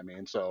 You know what I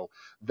mean? So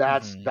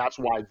Mm-hmm. that's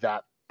why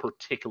that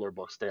particular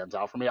book stands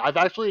out for me. I've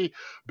actually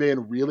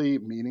been really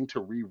meaning to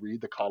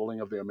reread The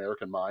Coddling of the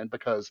American Mind,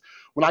 because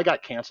when I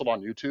got canceled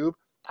on YouTube,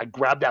 I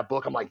grabbed that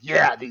book. I'm like,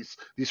 yeah, these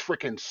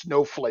freaking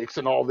snowflakes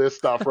and all this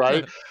stuff,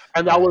 right?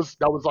 And Right. that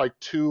was like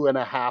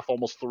 2.5,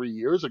 almost 3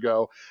 years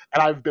ago.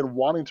 And I've been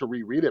wanting to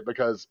reread it,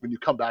 because when you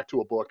come back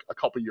to a book a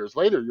couple years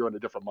later, you're in a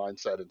different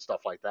mindset and stuff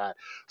like that.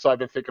 So I've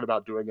been thinking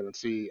about doing it and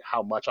see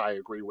how much I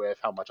agree with,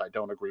 how much I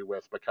don't agree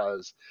with,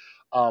 because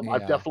I've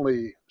Yeah.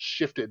 definitely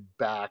shifted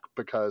back,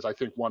 because I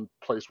think one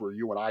place where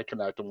you and I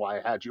connect and why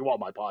I had you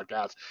on my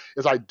podcast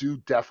is I do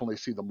definitely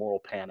see the moral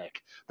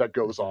panic that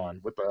goes Mm-hmm.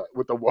 on with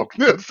the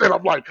wokeness, and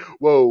I'm like,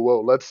 whoa,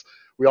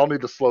 we all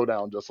need to slow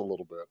down just a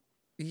little bit.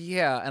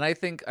 Yeah, and I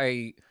think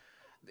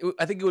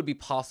it would be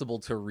possible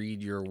to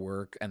read your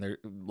work and there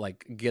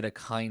like get a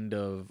kind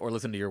of, or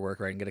listen to your work,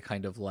 right, and get a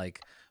kind of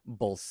like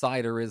both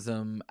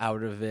siderism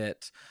out of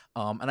it.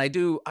 And I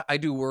do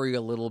worry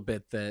a little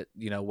bit that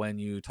when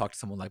you talk to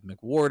someone like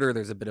McWhorter,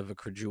 there's a bit of a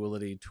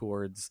credulity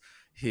towards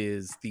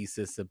his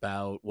thesis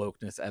about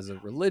wokeness as a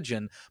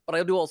religion. But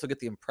I do also get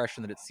the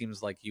impression that it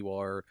seems like you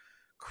are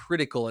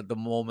critical at the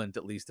moment,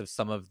 at least, of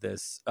some of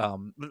this,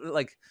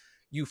 like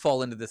you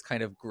fall into this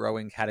kind of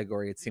growing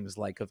category, it seems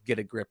like, of get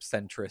a grip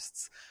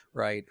centrists,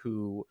 right?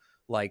 Who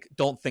like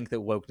don't think that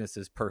wokeness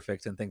is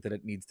perfect and think that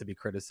it needs to be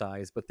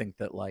criticized, but think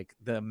that like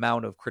the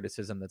amount of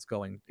criticism that's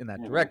going in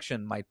that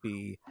direction might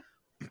be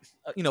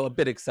a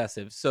bit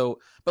excessive. So,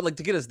 but like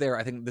to get us there,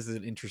 I think this is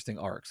an interesting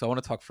arc. So I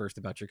want to talk first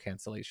about your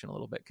cancellation a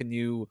little bit. Can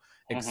you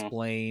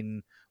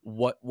explain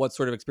what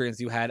sort of experience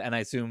you had? And I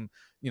assume,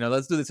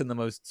 let's do this in the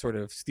most sort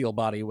of steel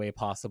body way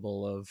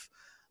possible of,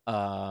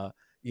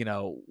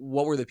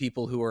 what were the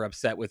people who were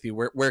upset with you?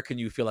 Where can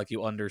you feel like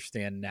you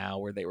understand now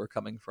where they were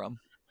coming from?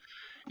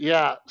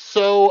 Yeah.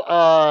 So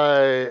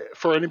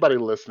for anybody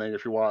listening,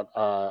 if you want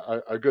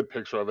a good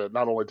picture of it,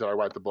 not only did I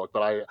write the book,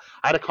 but I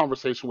had a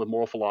conversation with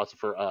moral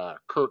philosopher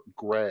Kurt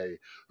Gray,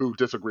 who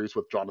disagrees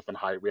with Jonathan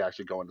Haidt. We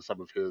actually go into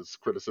some of his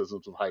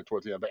criticisms of Haidt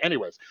towards the end. But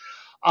anyways,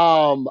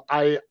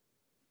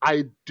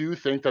 I do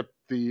think that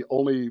the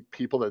only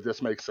people that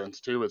this makes sense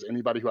to is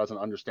anybody who has an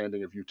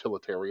understanding of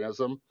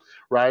utilitarianism,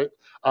 right?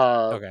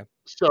 Okay.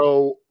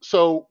 So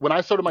when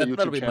I started my YouTube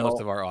that'll be channel,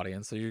 most of our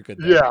audience, so you're good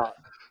there. Yeah.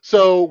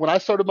 So when I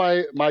started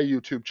my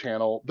YouTube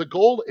channel, the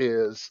goal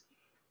is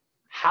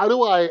how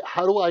do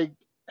I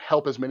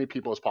help as many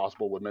people as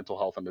possible with mental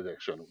health and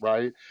addiction,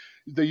 right?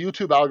 The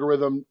YouTube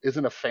algorithm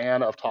isn't a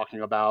fan of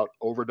talking about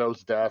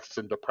overdose deaths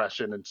and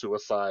depression and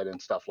suicide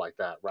and stuff like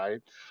that, right?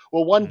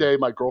 Well, one day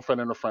my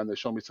girlfriend and a friend, they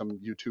showed me some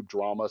YouTube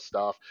drama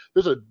stuff.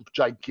 There's a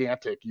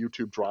gigantic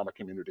YouTube drama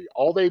community.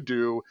 All they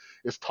do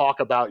is talk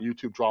about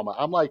YouTube drama.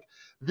 I'm like,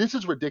 this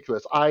is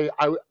ridiculous. I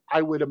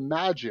would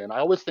imagine, I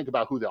always think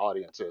about who the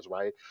audience is,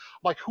 right?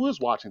 I'm like, who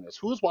is watching this?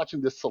 Who is watching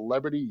this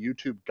celebrity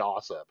YouTube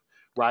gossip?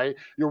 Right?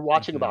 You're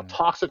watching about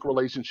toxic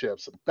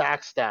relationships,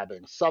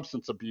 backstabbing,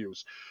 substance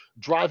abuse,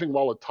 driving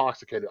while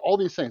intoxicated, all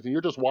these things, and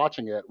you're just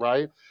watching it,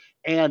 right?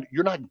 And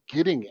you're not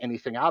getting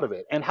anything out of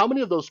it. And how many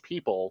of those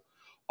people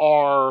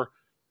are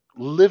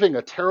living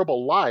a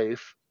terrible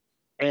life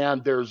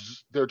and they're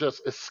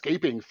just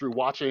escaping through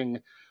watching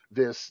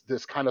this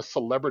kind of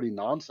celebrity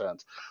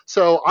nonsense?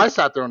 So I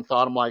sat there and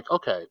thought, I'm like,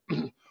 okay,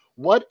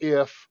 what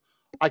if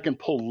I can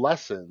pull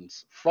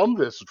lessons from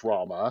this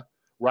drama,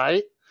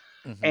 right?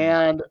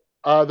 And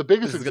the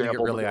biggest this is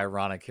example, gonna get really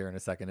ironic here in a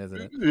second, isn't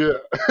it? Yeah.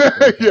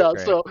 Okay, yeah.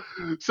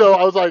 great. So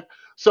I was like,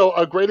 so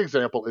a great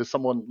example is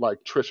someone like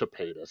Trisha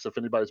Paytas. If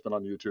anybody's been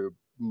on YouTube,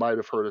 might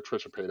have heard of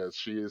Trisha Paytas.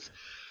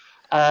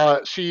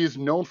 She's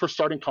known for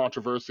starting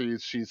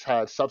controversies. She's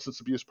had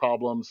substance abuse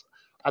problems.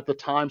 At the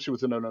time, she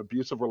was in an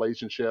abusive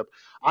relationship.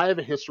 I have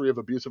a history of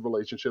abusive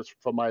relationships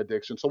from my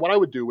addiction. So what I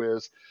would do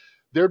is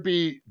there'd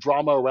be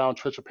drama around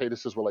Trisha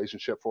Paytas'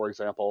 relationship, for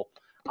example.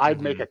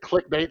 I'd make a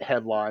clickbait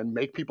headline,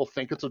 make people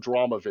think it's a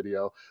drama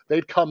video.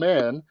 They'd come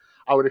in,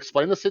 I would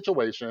explain the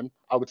situation,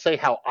 I would say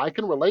how I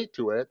can relate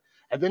to it,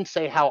 and then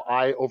say how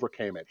I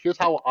overcame it. Here's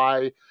how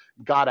I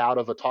got out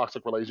of a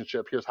toxic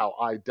relationship. Here's how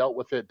I dealt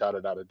with it,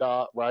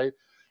 da-da-da-da-da, right?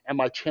 And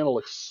my channel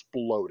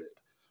exploded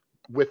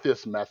with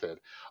this method.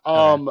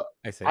 I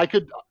see. I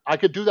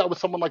could do that with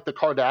someone like the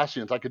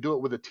Kardashians. I could do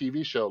it with a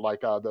TV show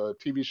like the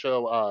TV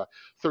show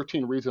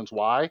 13 Reasons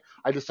Why.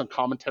 I did some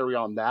commentary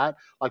on that,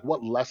 like what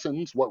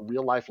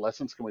real life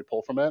lessons can we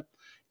pull from it?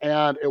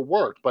 And it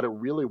worked, but it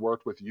really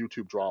worked with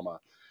YouTube drama.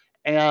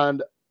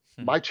 And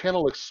my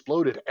channel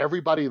exploded.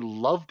 Everybody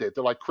loved it.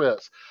 They're like,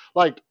 Chris,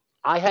 like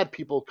I had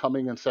people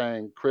coming and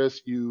saying,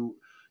 Chris, you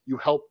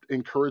helped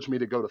encourage me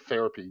to go to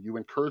therapy. You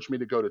encouraged me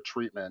to go to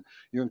treatment.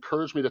 You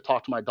encouraged me to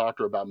talk to my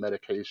doctor about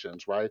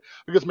medications, right?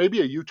 Because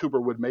maybe a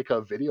YouTuber would make a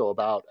video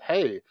about,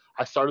 hey,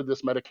 I started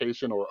this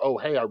medication, or, oh,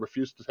 hey, I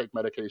refuse to take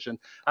medication.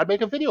 I'd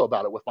make a video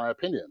about it with my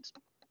opinions,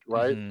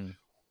 right?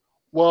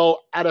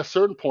 Well, at a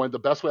certain point, the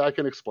best way I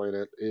can explain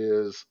it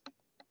is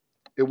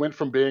it went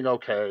from being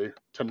okay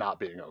to not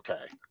being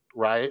okay,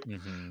 right?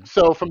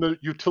 So from the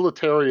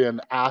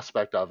utilitarian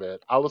aspect of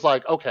it, I was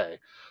like, okay,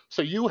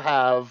 so you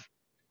have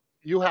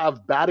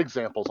bad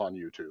examples on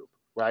YouTube,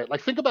 right?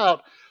 Like think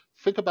about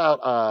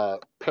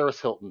Paris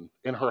Hilton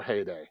in her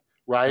heyday,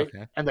 right?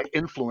 Okay. And the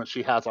influence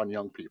she has on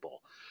young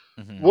people.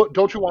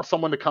 Don't you want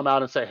someone to come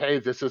out and say, hey,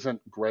 this isn't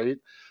great?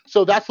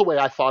 So that's the way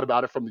I thought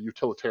about it from the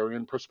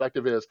utilitarian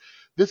perspective is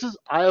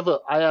I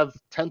have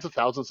tens of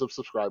thousands of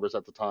subscribers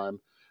at the time.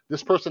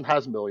 This person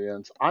has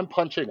millions. I'm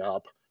punching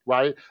up,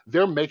 right?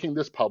 They're making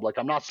this public.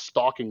 I'm not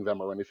stalking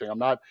them or anything. I'm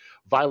not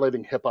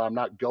violating HIPAA. I'm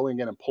not going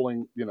in and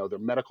pulling, their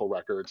medical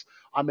records.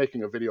 I'm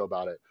making a video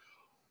about it.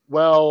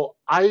 Well,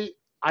 I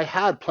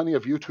had plenty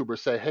of YouTubers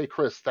say, hey,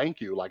 Chris,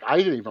 thank you. Like, I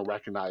didn't even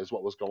recognize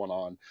what was going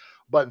on.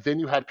 But then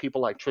you had people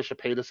like Trisha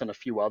Paytas and a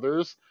few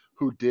others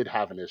who did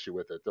have an issue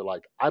with it. They're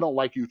like, I don't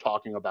like you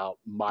talking about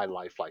my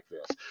life like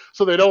this.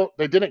 So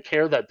they didn't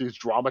care that these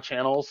drama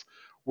channels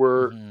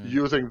were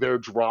using their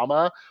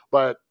drama,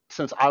 but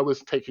since I was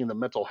taking the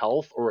mental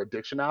health or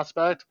addiction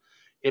aspect,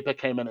 it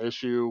became an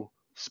issue,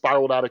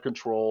 spiraled out of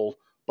control,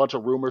 bunch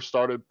of rumors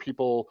started,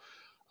 people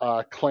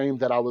claimed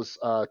that I was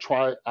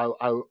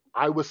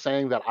I was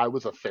saying that I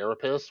was a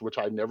therapist, which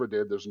I never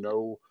did. There's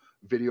no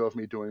video of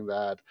me doing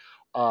that.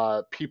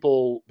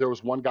 There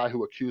was one guy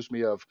who accused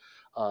me of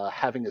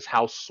having his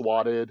house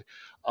swatted.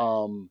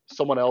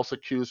 Someone else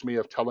accused me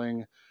of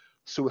telling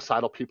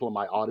suicidal people in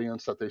my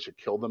audience that they should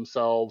kill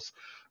themselves.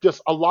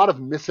 Just a lot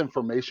of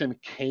misinformation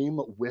came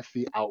with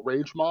the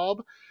outrage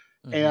mob.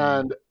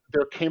 And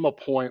there came a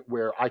point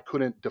where I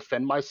couldn't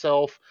defend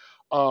myself.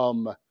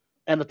 And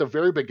at the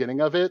very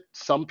beginning of it,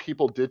 some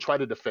people did try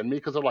to defend me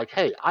because they're like,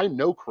 hey, I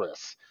know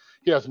Chris.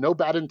 He has no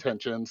bad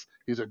intentions.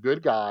 He's a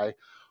good guy.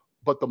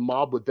 But the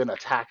mob would then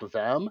attack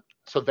them.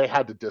 So they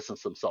had to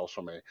distance themselves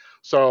from me.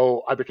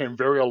 So I became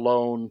very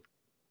alone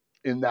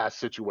in that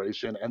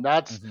situation. And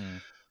that's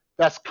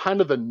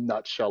kind of the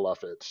nutshell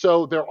of it.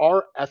 So there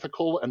are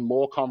ethical and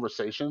moral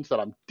conversations that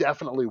I'm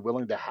definitely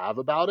willing to have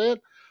about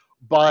it.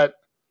 But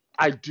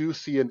I do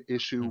see an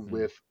issue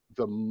with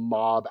the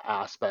mob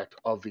aspect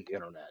of the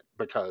internet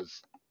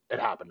because it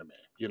happened to me.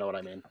 You know what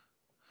I mean?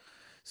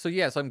 So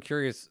yes, I'm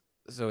curious.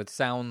 So it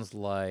sounds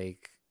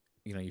like,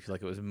 you feel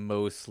like it was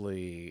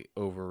mostly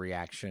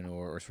overreaction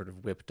or sort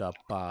of whipped up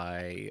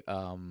by,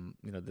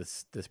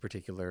 this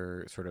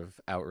particular sort of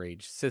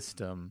outrage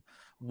system.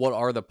 What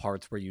are the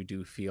parts where you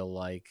do feel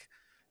like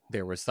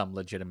there was some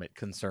legitimate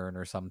concern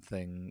or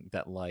something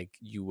that like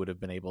you would have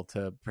been able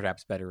to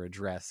perhaps better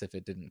address if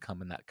it didn't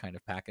come in that kind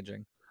of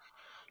packaging?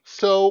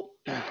 So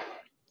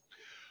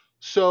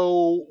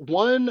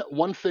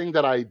one thing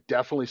that I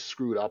definitely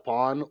screwed up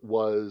on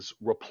was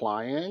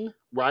replying,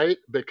 right?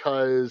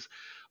 Because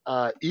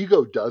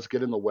ego does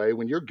get in the way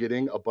when you're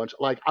getting a bunch.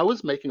 Like I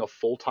was making a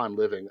full-time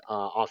living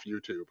off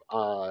YouTube.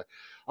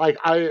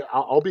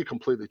 I'll be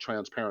completely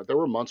transparent. There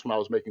were months when I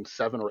was making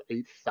 $7,000 or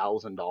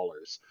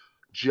 $8,000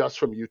 just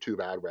from YouTube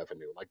ad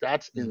revenue. Like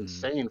that's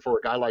insane for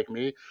a guy like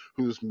me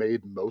who's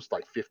made most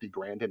like 50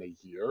 grand in a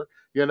year,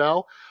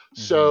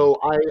 So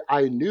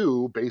I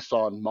knew based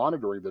on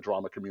monitoring the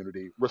drama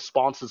community,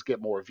 responses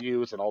get more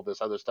views and all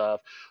this other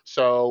stuff.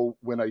 So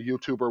when a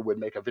YouTuber would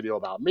make a video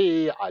about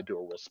me, I do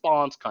a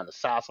response, kind of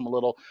sass them a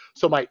little.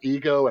 So my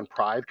ego and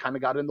pride kind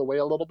of got in the way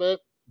a little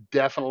bit.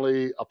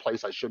 Definitely a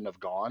place I shouldn't have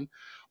gone.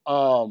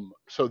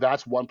 So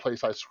that's one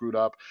place I screwed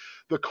up.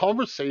 The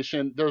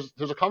conversation, there's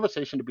a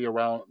conversation to be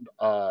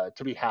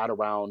had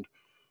around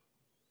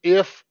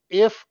if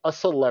a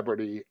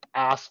celebrity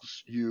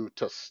asks you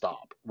to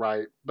stop,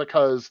 right?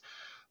 Because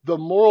the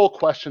moral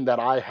question that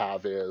I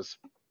have is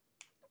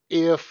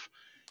if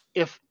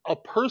a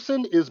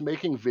person is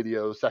making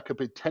videos that could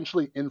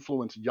potentially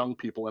influence young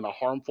people in a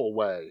harmful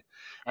way,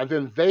 and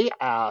then they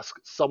ask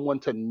someone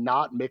to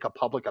not make a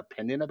public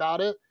opinion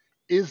about it,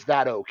 is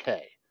that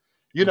okay?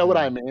 You know what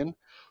I mean?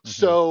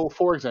 So,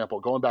 for example,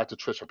 going back to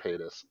Trisha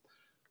Paytas,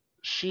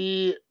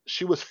 she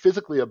was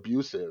physically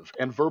abusive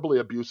and verbally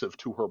abusive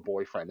to her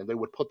boyfriend, and they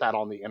would put that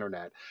on the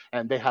internet,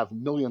 and they have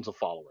millions of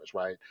followers,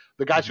 right?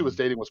 The guy she was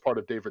dating was part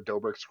of David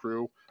Dobrik's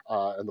crew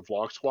and the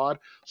Vlog Squad,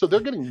 so they're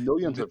getting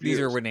millions of views.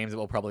 These are names that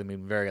will probably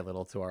mean very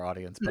little to our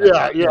audience, but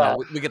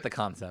we get the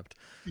concept.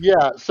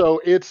 Yeah,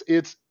 so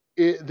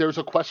there's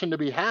a question to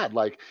be had.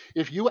 Like,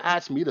 if you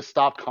ask me to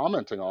stop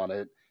commenting on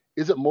it,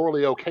 is it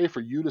morally okay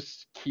for you to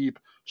keep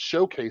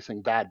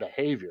showcasing bad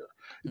behavior?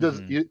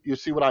 You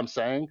see what I'm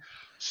saying?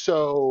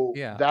 So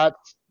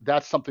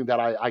that's something that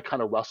I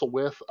kind of wrestle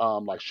with.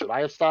 Like, should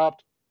I have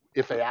stopped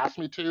if they asked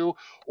me to,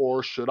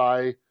 or should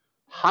I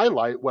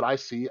highlight what I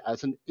see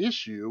as an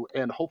issue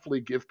and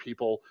hopefully give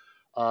people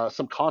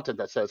some content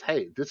that says,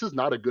 hey, this is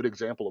not a good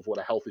example of what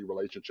a healthy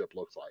relationship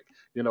looks like.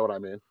 You know what I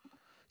mean?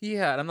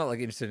 Yeah, and I'm not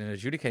like interested in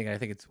adjudicating. I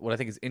think what I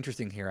think is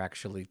interesting here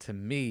actually to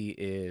me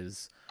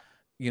is,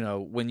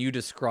 when you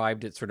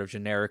described it sort of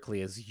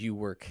generically as you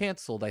were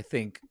canceled, I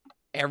think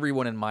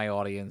everyone in my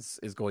audience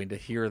is going to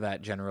hear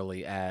that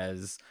generally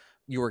as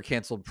you were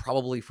canceled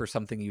probably for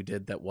something you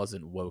did that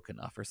wasn't woke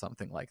enough or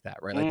something like that,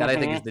 right? Like that I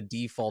think is the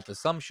default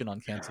assumption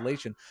on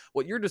cancellation.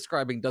 What you're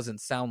describing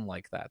doesn't sound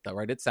like that though,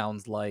 right? It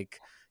sounds like,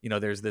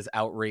 there's this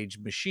outrage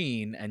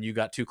machine and you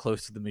got too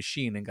close to the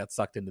machine and got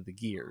sucked into the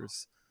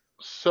gears.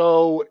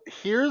 So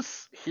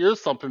here's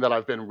something that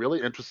I've been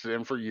really interested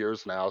in for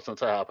years now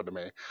since it happened to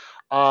me.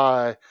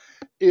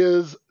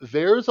 Is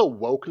there's a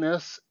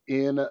wokeness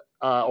in,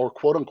 or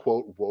quote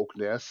unquote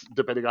wokeness,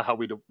 depending on how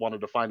we want to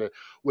define it,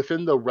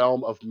 within the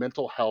realm of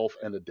mental health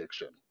and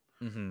addiction,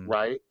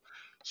 right?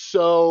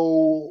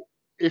 So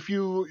if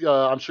you,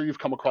 I'm sure you've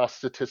come across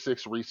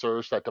statistics,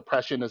 research that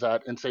depression is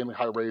at insanely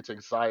high rates,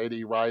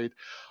 anxiety, right?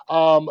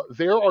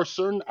 There are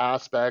certain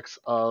aspects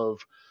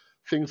of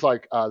things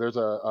like there's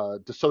a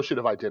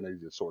dissociative identity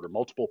disorder,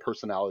 multiple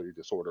personality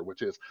disorder,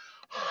 which is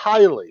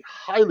highly,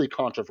 highly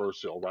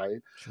controversial,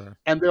 right? Sure.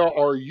 And there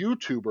are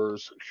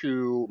YouTubers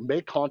who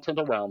make content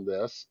around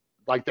this.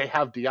 Like they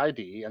have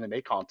DID and they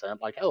make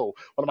content like, oh,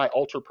 one of my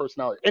altered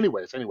personality.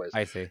 Anyways,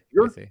 I see.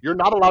 You're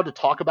not allowed to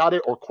talk about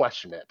it or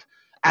question it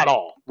at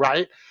all,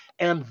 right?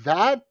 And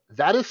that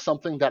is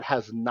something that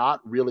has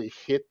not really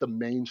hit the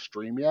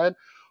mainstream yet,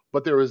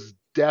 but there is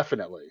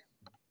definitely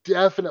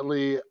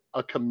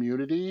a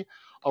community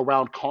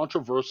around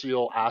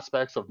controversial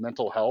aspects of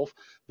mental health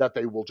that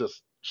they will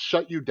just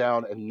shut you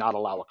down and not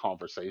allow a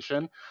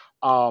conversation.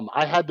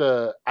 I had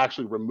to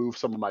actually remove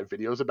some of my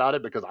videos about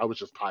it because I was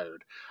just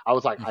tired. I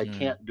was like, I Hmm.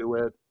 can't do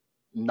it.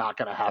 Not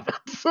gonna happen.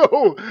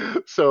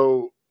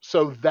 So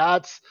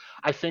that's,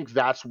 I think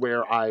that's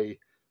where I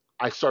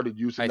started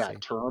using I that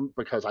see. term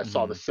because I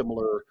saw Hmm. the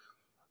similar,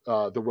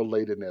 the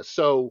relatedness.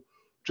 So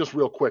just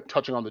real quick,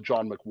 touching on the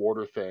John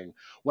McWhorter thing,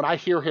 when I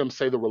hear him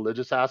say the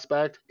religious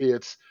aspect,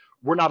 it's,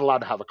 we're not allowed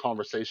to have a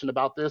conversation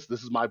about this.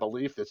 This is my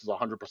belief. This is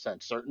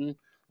 100% certain.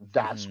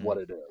 That's Hmm. what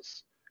it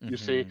is. You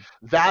see, Hmm.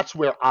 that's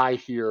where I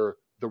hear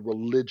the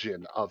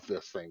religion of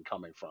this thing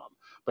coming from.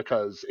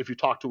 Because if you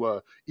talk to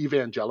a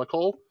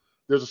evangelical,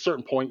 there's a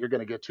certain point you're going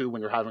to get to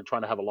when you're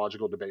trying to have a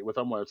logical debate with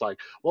them, where it's like,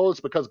 well,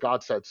 it's because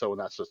God said so, and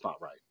that's just not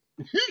right.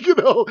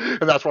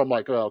 And that's where I'm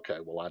like, oh, okay,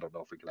 well, I don't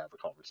know if we can have a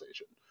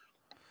conversation.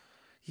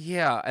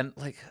 Yeah, and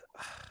like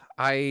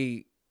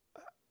I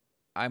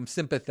I'm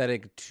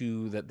sympathetic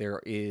to that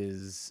there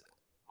is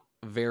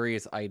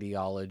various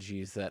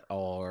ideologies that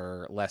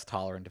are less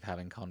tolerant of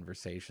having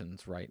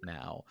conversations right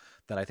now,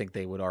 that I think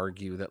they would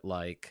argue that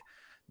like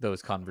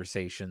those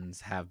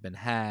conversations have been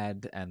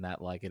had, and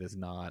that like it is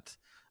not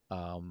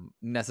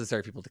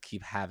necessary for people to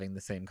keep having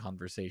the same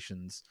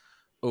conversations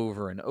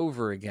over and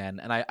over again.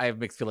 And I have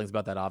mixed feelings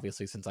about that,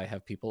 obviously, since I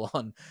have people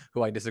on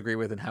who I disagree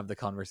with and have the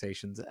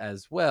conversations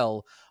as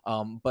well.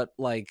 But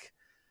like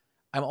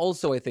I'm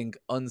also, I think,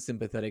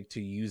 unsympathetic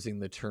to using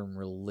the term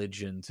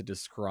religion to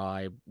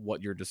describe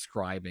what you're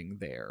describing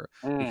there.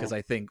 Because Mm.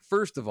 I think,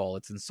 first of all,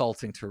 it's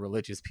insulting to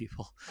religious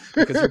people.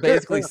 Because you're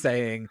basically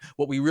saying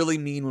what we really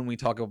mean when we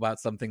talk about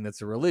something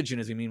that's a religion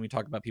is we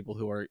talk about people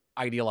who are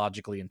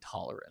ideologically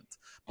intolerant.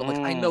 But like,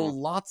 I know Mm.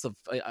 lots of,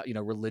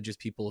 religious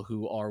people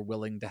who are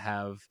willing to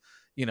have,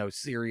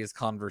 serious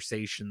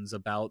conversations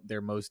about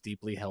their most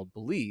deeply held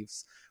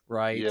beliefs,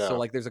 right? So Yeah.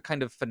 like, there's a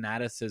kind of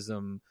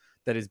fanaticism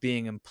that is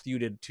being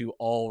imputed to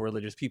all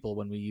religious people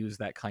when we use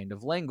that kind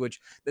of language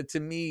that to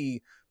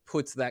me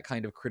puts that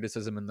kind of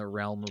criticism in the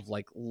realm of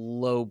like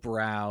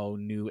lowbrow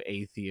new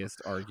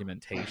atheist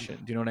argumentation.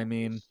 Do you know what I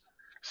mean?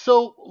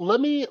 So let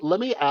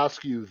me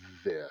ask you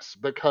this,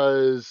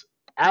 because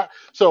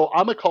so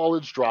I'm a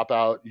college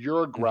dropout,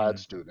 you're a grad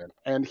Hmm. student,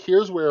 and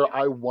here's where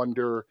I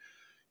wonder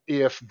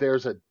if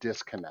there's a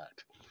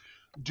disconnect.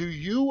 Do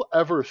you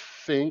ever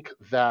think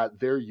that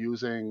they're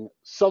using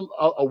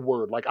a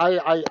word like,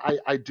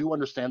 I do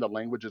understand that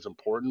language is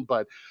important,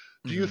 but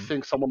do you Hmm.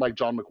 think someone like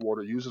John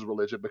McWhorter uses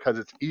religion because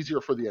it's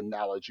easier for the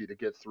analogy to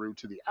get through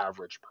to the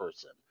average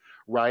person,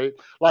 right?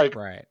 Like,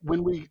 Right.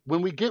 when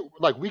we get,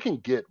 like, we can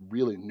get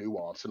really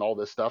nuanced and all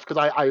this stuff, because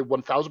I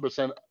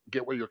 1000%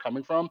 get where you're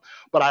coming from,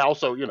 but I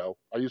also,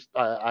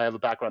 I have a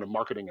background in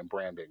marketing and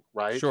branding,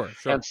 right? Sure,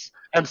 and sure.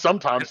 and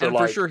sometimes they're And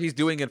for like, sure he's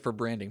doing it for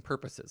branding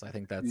purposes. I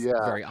think that's yeah.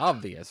 very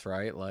obvious,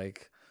 right?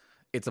 Like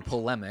it's a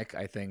polemic.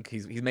 I think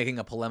he's making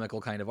a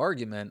polemical kind of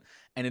argument,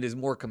 and it is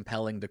more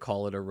compelling to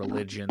call it a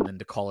religion than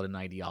to call it an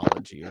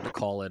ideology or to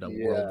call it a Yeah.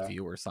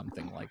 worldview or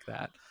something like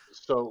that.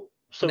 So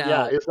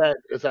yeah, Now, is that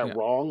yeah.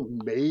 wrong?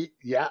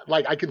 Yeah,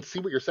 like, I can see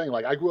what you're saying.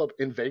 Like, I grew up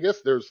in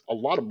Vegas. There's a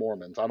lot of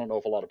Mormons. I don't know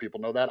if a lot of people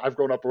know that. I've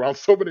grown up around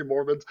so many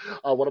Mormons.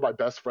 One of my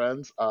best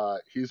friends,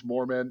 he's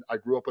Mormon. I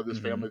grew up with his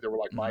Hmm. family. They were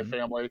like my Hmm.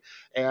 family,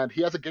 and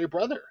he has a gay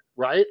brother,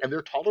 right? And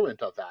they're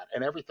tolerant of that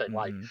and everything.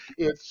 Like, Hmm.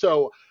 it's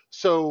so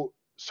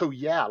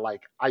yeah.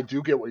 Like, I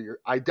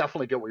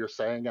definitely get what you're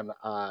saying, and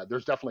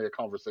there's definitely a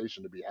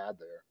conversation to be had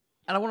there.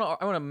 And I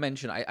want to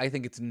mention I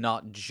think it's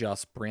not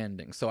just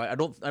branding. So I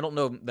don't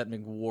know that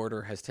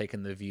McWhorter has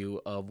taken the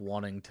view of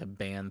wanting to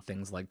ban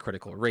things like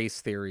critical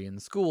race theory in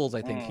schools.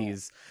 I think Mm.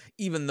 he's,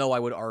 even though I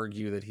would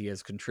argue that he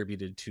has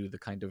contributed to the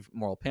kind of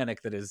moral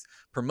panic that is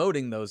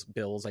promoting those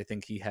bills, I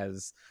think he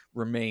has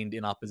remained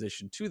in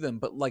opposition to them.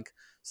 But like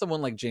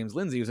someone like James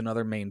Lindsay, who's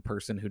another main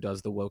person who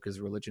does the woke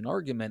as religion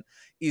argument,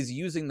 is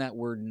using that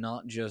word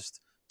not just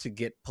to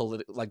get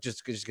political, like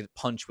just get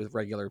punched with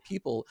regular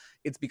people.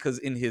 It's because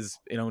in his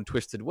own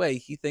twisted way,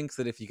 he thinks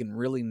that if he can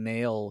really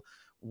nail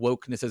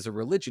wokeness as a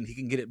religion, he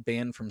can get it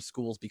banned from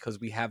schools because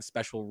we have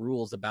special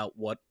rules about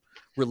what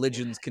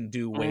religions can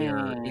do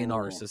where in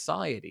our Mm.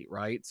 society,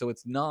 right? So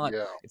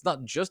Yeah. it's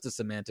not just a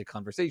semantic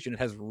conversation. It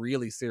has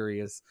really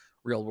serious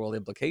real world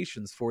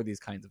implications for these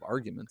kinds of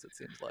arguments, it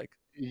seems like.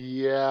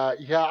 Yeah,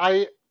 yeah.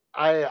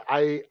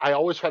 I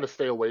always try to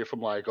stay away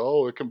from, like,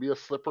 oh, it can be a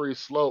slippery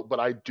slope, but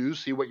I do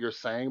see what you're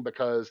saying,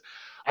 because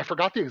I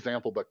forgot the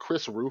example, but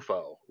Chris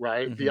Rufo,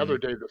 right? The other Hmm.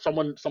 day, that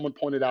someone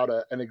pointed out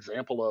an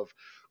example of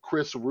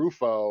Chris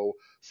Rufo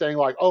saying,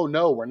 like, oh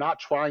no, we're not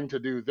trying to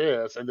do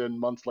this, and then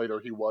months later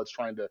he was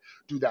trying to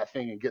do that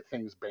thing and get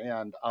things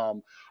banned.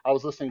 I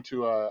was listening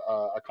to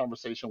a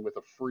conversation with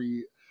a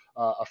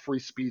free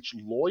speech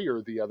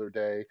lawyer the other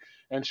day,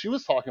 and she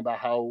was talking about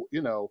how,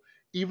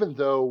 even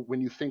though when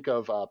you think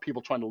of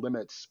people trying to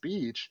limit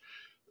speech,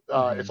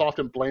 it's Hmm.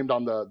 often blamed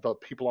on the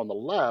people on the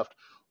left.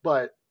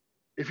 But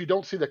if you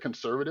don't see that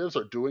conservatives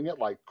are doing it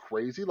like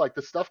crazy, like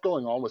the stuff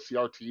going on with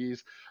CRT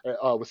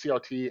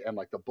and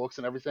like the books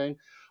and everything,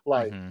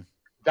 like, Hmm.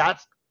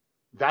 that's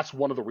that's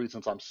one of the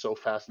reasons I'm so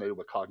fascinated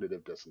with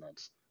cognitive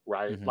dissonance,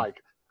 right? Hmm.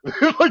 Like,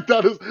 like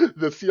that is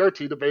the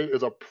CRT debate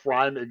is a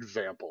prime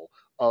example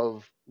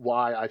of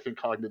why I think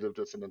cognitive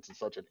dissonance is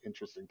such an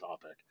interesting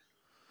topic.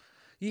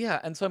 Yeah,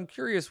 and so I'm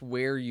curious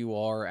where you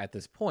are at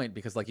this point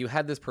because like you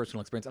had this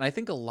personal experience and I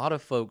think a lot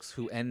of folks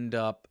who end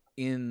up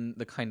in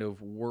the kind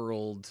of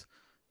world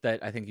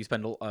that I think you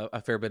spend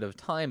a fair bit of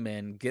time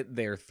in get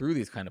there through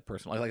these kind of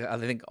personal like I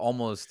think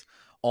almost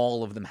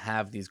all of them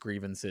have these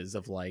grievances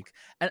of like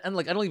and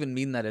like I don't even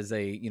mean that as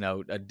a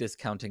a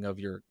discounting of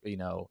your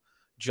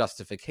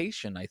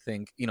justification. I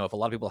think if a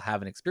lot of people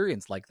have an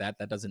experience like that,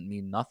 that doesn't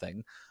mean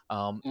nothing.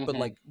 But Hmm.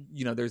 like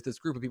there's this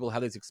group of people who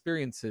have these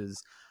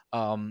experiences,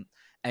 um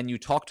and you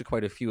talk to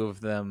quite a few of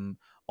them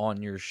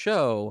on your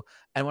show.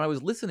 And when I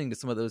was listening to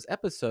some of those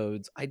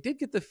episodes, I did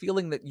get the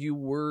feeling that you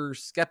were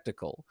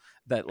skeptical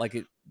that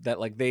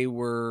like they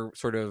were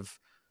sort of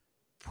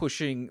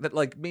pushing that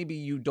like maybe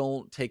you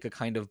don't take a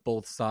kind of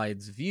both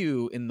sides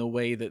view in the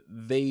way that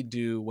they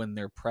do when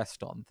they're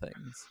pressed on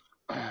things.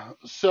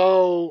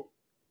 So,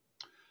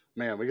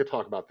 man, we could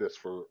talk about this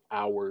for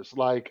hours.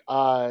 Like,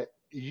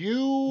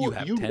 You you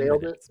have you 10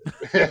 nailed minutes.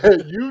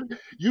 it.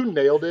 You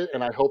nailed it,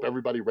 and I hope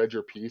everybody read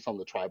your piece on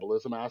the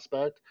tribalism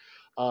aspect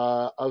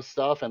of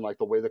stuff and like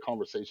the way the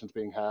conversation's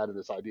being had and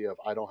this idea of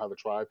I don't have a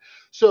tribe.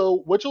 So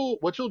what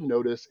you'll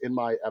notice in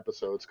my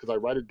episodes, because I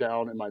write it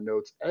down in my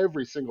notes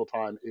every single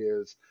time,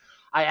 is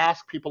I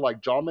ask people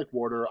like John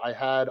McWhorter. I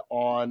had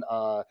on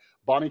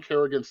Bonnie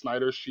Kerrigan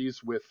Snyder.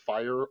 She's with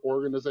Fire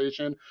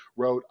Organization,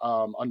 wrote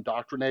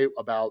Undoctrinate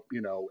about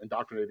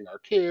indoctrinating our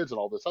kids and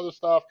all this other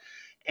stuff.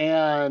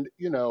 And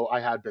I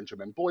had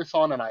Benjamin Boyce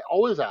on, and I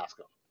always ask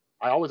him.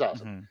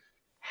 Mhm.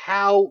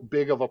 How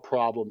big of a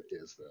problem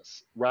is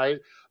this, right?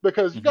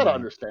 Because you got to Mhm.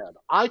 understand,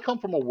 I come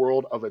from a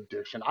world of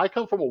addiction. I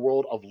come from a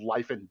world of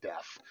life and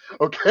death.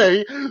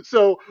 Okay,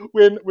 so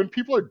when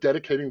people are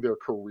dedicating their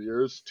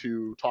careers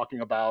to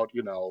talking about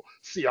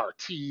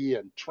CRT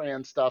and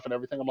trans stuff and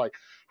everything, I'm like,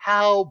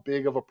 how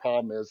big of a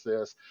problem is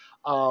this?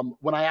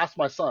 When I asked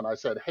my son, I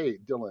said, "Hey,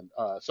 Dylan,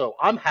 so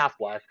I'm half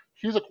black.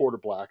 He's a quarter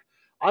black.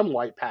 I'm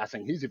white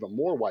passing. He's even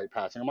more white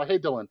passing." I'm like, "Hey,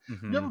 Dylan, have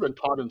you ever Mhm. been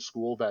taught in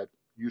school that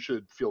you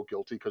should feel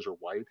guilty because you're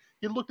white?"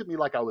 He looked at me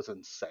like I was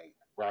insane,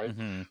 right?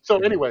 Mhm. So,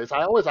 Mhm. anyways,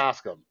 I always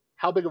ask him,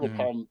 how big of a Mhm.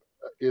 problem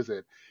is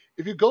it?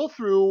 If you go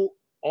through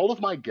all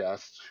of my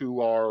guests who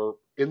are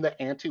in the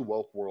anti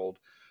woke world,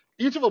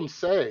 each of them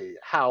say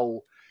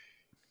how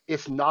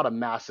it's not a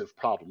massive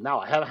problem. Now,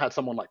 I haven't had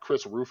someone like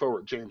Chris Rufo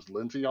or James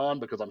Lindsay on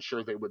because I'm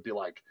sure they would be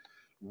like,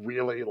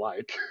 really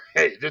like,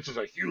 hey, this is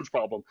a huge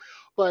problem.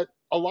 But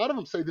a lot of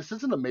them say this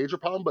isn't a major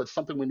problem, but it's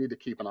something we need to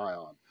keep an eye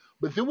on.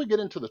 But then we get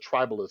into the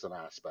tribalism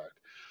aspect.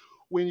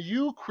 When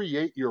you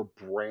create your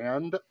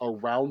brand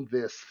around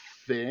this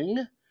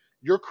thing,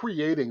 you're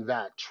creating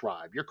that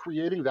tribe. You're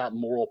creating that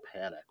moral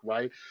panic,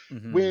 right?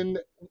 Mhm. When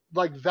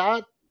like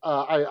that,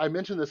 I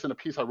mentioned this in a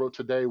piece I wrote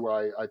today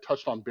where I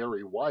touched on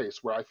Barry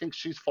Weiss, where I think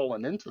she's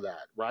fallen into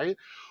that, right?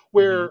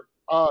 Mhm. Where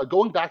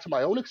going back to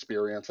my own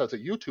experience as a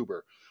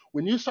YouTuber,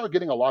 when you start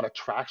getting a lot of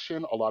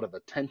traction, a lot of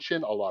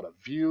attention, a lot of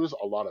views,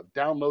 a lot of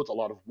downloads, a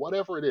lot of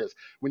whatever it is,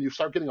 when you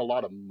start getting a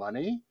lot of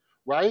money,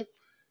 right?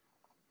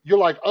 You're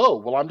like, oh,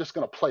 well, I'm just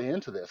going to play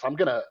into this. I'm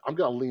going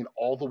to lean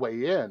all the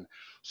way in.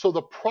 So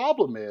the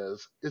problem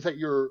is that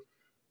you're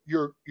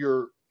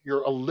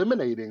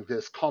eliminating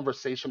this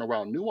conversation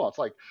around nuance.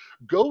 Like,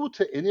 go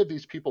to any of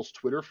these people's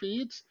Twitter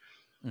feeds,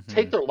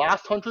 take Mhm. their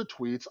last 100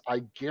 tweets.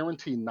 I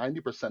guarantee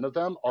 90% of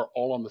them are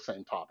all on the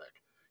same topic.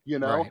 You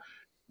know, Right.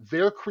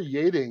 they're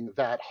creating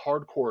that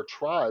hardcore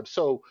tribe.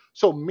 So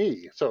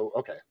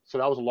okay, so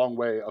that was a long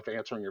way of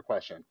answering your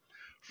question.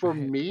 For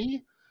Right.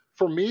 me,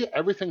 for me,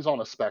 everything's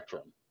on a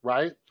spectrum,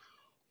 right?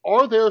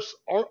 Are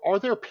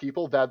there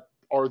people that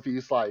are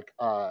these like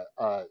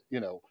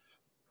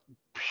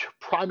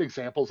prime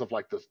examples of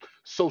like the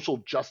social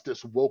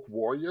justice woke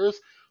warriors?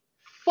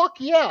 Fuck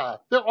yeah,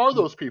 there are Y-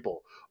 those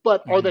people.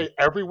 But are Mhm. they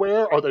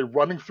everywhere? Are they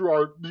running through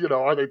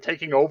are they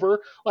taking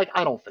over? Like,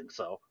 I don't think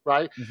so,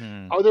 right?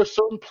 Mhm. Are there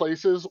certain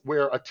places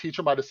where a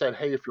teacher might have said,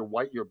 "Hey, if you're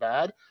white, you're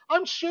bad"?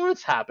 I'm sure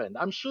it's happened.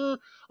 I'm sure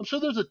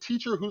there's a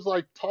teacher who's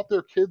like taught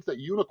their kids that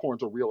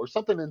unicorns are real or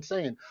something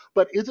insane.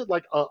 But is it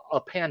like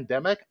a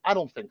pandemic? I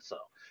don't think so.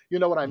 You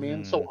know what I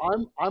mean? So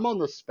Mhm. I'm on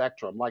the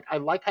spectrum. Like, I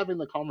like having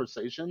the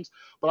conversations,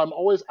 but I'm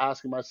always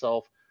asking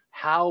myself,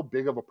 how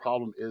big of a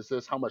problem is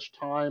this? How much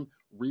time,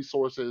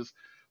 resources?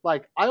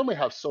 Like, I only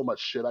have so much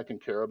shit I can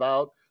care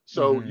about.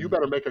 So you Mhm.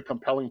 better make a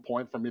compelling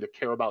point for me to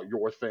care about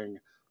your thing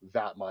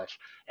that much.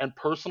 And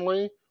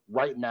personally,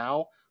 right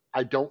now,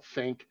 I don't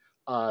think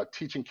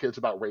teaching kids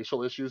about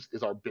racial issues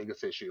is our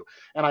biggest issue.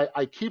 And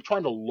I keep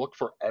trying to look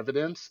for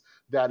evidence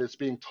that it's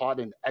being taught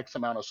in X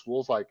amount of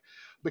schools. Like,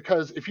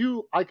 because if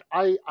you,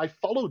 I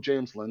follow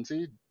James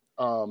Lindsay,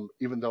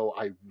 even though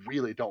I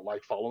really don't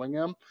like following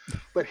him,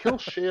 but he'll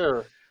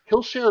share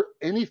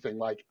anything,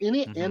 like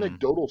any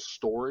Mhm. anecdotal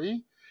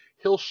story,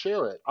 he'll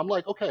share it. I'm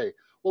like, okay,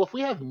 well, if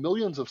we have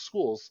millions of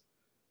schools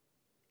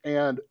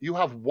and you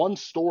have one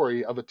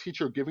story of a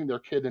teacher giving their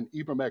kid an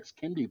Ibram X.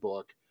 Kendi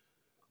book,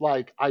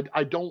 Like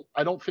I don't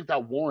think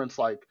that warrants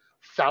like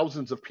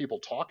thousands of people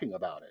talking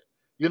about it.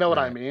 You know what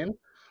I Right. mean?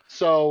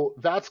 So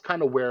that's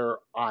kind of where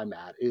I'm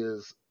at,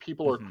 is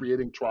people are Mhm.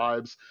 creating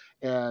tribes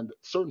and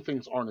certain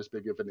things aren't as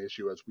big of an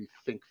issue as we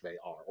think they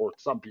are, or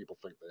some people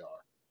think they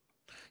are.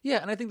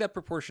 Yeah, and I think that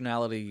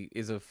proportionality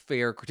is a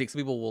fair critique. Some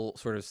people will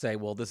sort of say,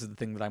 well, this is the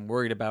thing that I'm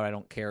worried about. I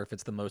don't care if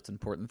it's the most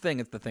important thing.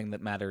 It's the thing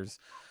that matters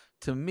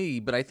to me.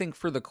 But I think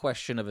for the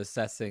question of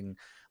assessing,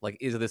 like,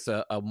 is this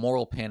a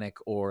moral panic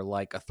or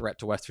like a threat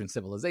to Western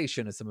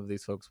civilization, as some of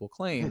these folks will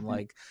claim,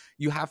 like,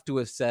 you have to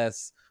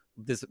assess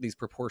these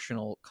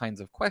proportional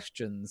kinds of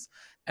questions.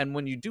 And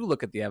when you do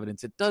look at the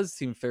evidence, it does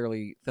seem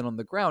fairly thin on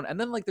the ground. And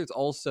then, like, there's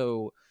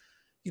also,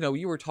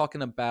 you were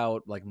talking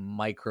about like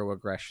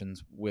microaggressions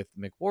with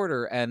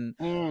McWhorter, and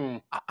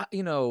Mm,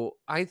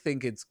 I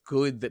think it's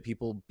good that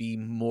people be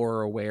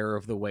more aware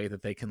of the way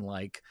that they can,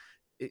 like,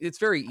 it's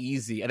very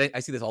easy, and I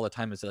see this all the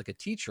time as like a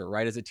teacher,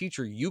 right? As a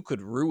teacher, you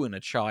could ruin a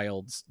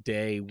child's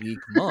day,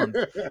 week, month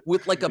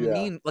with like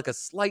yeah. like a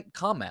slight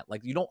comment.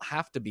 Like, you don't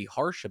have to be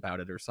harsh about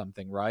it or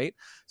something, right?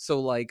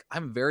 So like,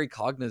 I'm very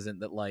cognizant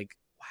that like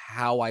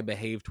how I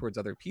behave towards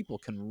other people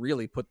can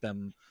really put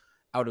them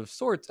out of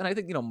sorts. And I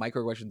think,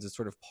 microaggressions is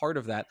sort of part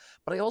of that.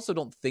 But I also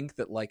don't think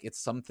that like it's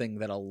something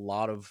that a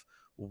lot of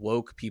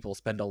woke people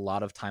spend a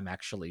lot of time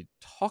actually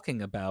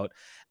talking about.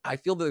 I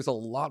feel that there's a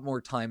lot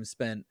more time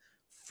spent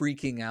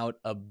freaking out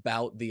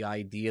about the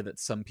idea that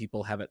some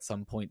people have at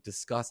some point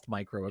discussed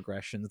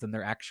microaggressions than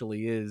there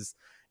actually is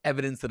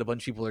evidence that a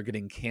bunch of people are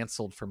getting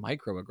canceled for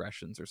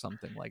microaggressions or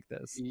something like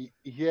this.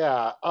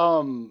 Yeah.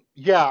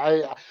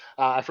 Yeah.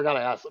 I forgot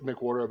I asked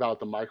McWhorter about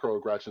the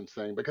microaggressions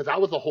thing, because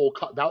that was the whole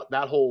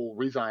that whole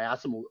reason I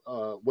asked him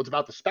was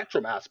about the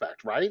spectrum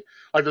aspect, right?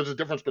 Like, there's a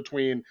difference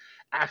between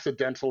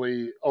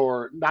accidentally,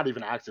 or not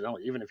even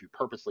accidentally, even if you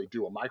purposely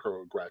do a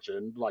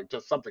microaggression, like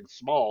just something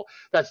small,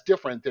 that's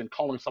different than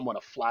calling someone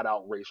a flat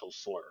out racial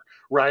slur,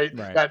 right?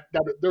 Right. That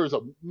there's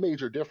a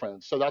major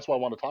difference. So that's what I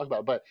want to talk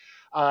about. But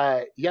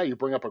yeah, you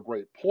bring up a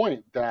great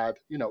point that,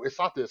 it's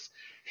not this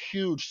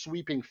huge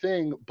sweeping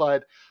thing,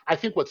 but I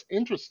think what's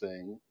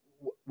interesting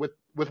with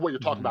what you're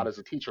talking Mm-hmm. about as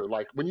a teacher,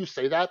 like when you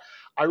say that,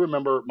 I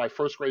remember my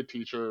first grade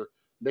teacher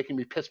making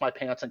me piss my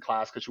pants in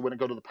class because she wouldn't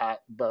go to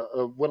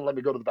wouldn't let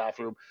me go to the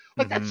bathroom.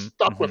 Like, that Mm-hmm.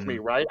 stuck with Mm-hmm. me,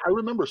 right? I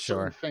remember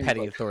certain Sure. things, Petty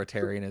like,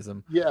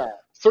 authoritarianism. yeah,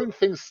 certain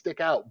things stick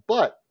out.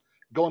 But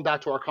going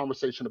back to our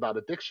conversation about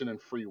addiction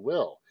and free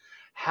will,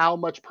 how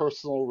much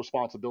personal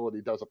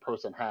responsibility does a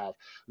person have?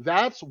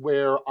 That's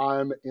where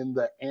I'm in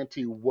the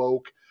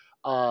anti-woke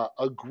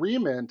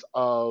agreement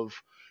of,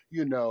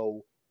 you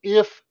know,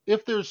 if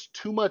there's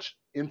too much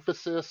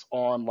emphasis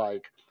on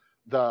like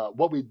the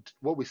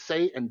what we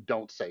say and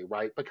don't say,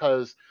 right?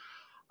 Because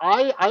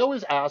I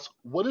always ask,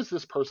 what is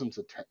this person's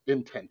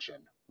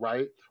intention,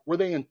 right? Were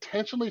they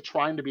intentionally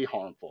trying to be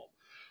harmful?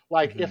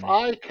 Like, if Mm-hmm.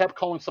 I kept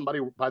calling somebody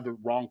by the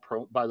wrong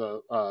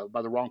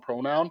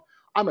pronoun,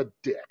 I'm a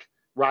dick,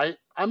 right?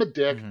 I'm a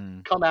dick.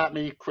 Mm-hmm. Come at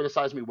me,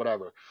 criticize me,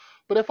 whatever.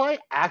 But if I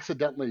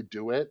accidentally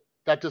do it,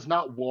 that does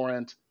not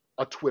warrant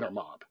a Twitter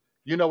mob.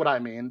 You know what I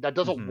mean? That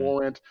doesn't Mm-hmm.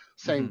 warrant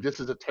saying Mm-hmm. this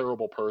is a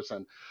terrible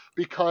person,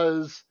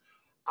 because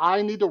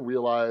I need to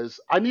realize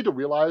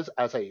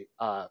as a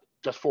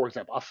just for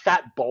example, a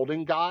fat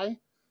balding guy,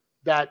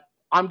 that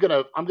I'm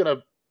gonna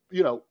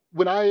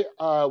when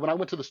I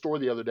went to the store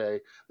the other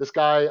day, this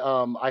guy,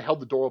 I held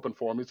the door open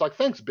for him. He's like,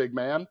 "Thanks, big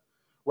man."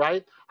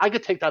 Right? I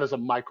could take that as a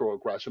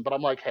microaggression, but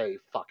I'm like, "Hey,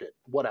 fuck it,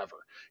 whatever."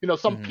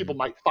 Some Mm-hmm. people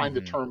might find the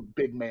Mm-hmm. term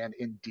 "big man"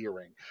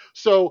 endearing.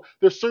 So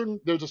there's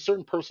a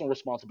certain personal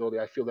responsibility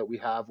I feel that we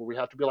have, where we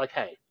have to be like,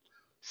 "Hey,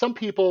 some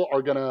people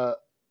are gonna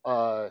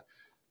uh,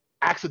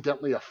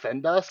 accidentally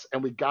offend us,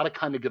 and we got to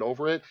kind of get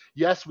over it."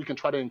 Yes, we can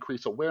try to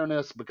increase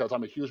awareness, because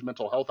I'm a huge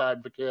mental health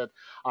advocate.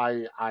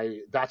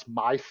 I that's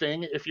my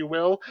thing, if you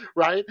will,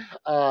 right?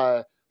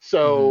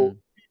 So Mm-hmm.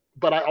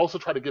 but I also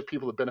try to give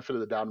people the benefit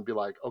of the doubt and be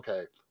like,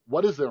 okay,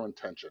 what is their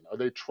intention? Are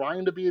they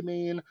trying to be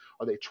mean?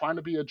 Are they trying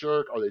to be a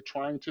jerk? Are they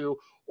trying to,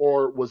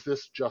 or was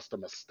this just a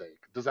mistake?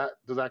 Does that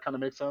kind of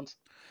make sense?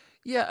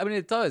 Yeah, I mean,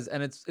 it does,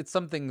 and it's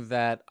something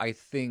that I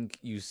think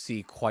you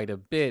see quite a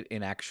bit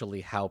in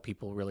actually how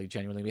people really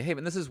genuinely behave,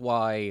 and this is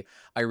why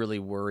I really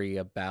worry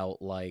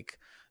about like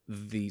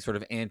the sort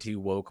of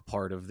anti-woke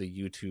part of the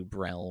YouTube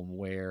realm,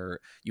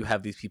 where you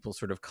have these people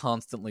sort of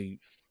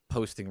constantly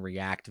posting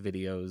react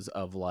videos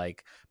of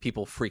like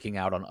people freaking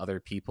out on other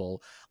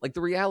people. Like,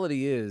 the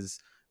reality is,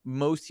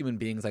 most human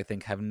beings, I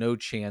think, have no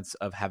chance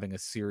of having a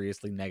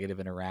seriously negative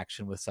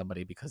interaction with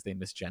somebody because they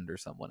misgender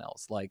someone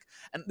else. Like,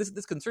 and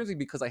this concerns me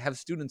because I have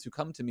students who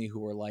come to me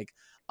who are like,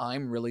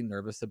 I'm really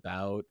nervous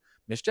about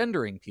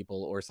misgendering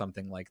people or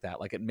something like that.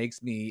 Like, it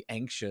makes me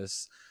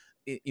anxious,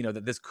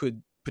 that this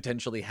could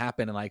potentially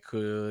happen and I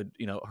could,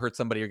 hurt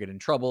somebody or get in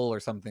trouble or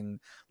something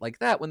like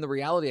that. When the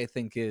reality, I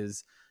think,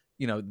 is,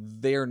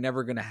 they're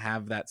never going to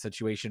have that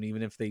situation.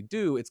 Even if they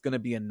do, it's going to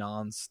be a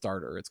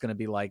non-starter. It's going to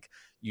be like,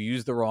 you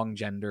use the wrong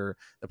gender,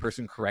 the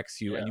person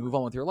corrects you, and Yeah. you move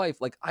on with your life.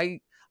 Like,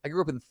 I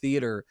grew up in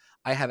theater.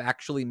 I have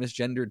actually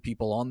misgendered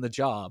people on the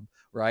job,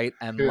 right?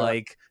 And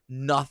like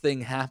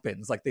nothing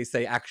happens. Like they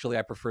say, actually,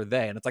 I prefer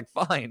they, and it's like,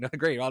 fine,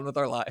 great, on with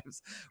our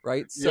lives,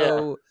 right?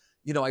 So,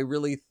 you know, I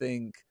really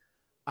think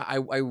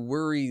I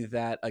worry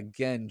that,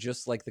 again,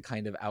 just like the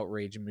kind of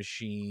outrage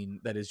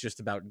machine that is just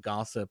about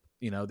gossip,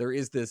 you know, there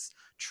is this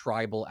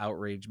tribal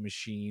outrage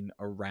machine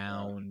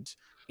around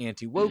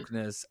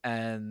anti-wokeness,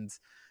 and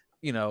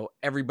you know,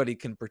 everybody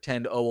can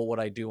pretend, oh, well, what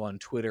I do on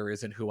Twitter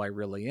isn't who I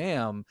really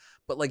am.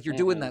 But like, you're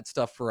doing that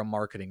stuff for a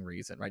marketing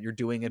reason, right? You're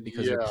doing it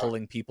because you're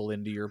pulling people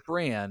into your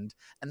brand,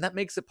 and that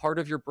makes it part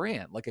of your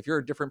brand. Like, if you're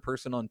a different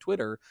person on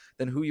Twitter,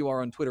 then who you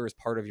are on Twitter is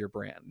part of your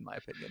brand, in my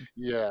opinion.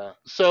 Yeah.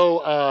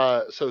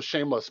 So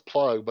shameless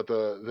plug, but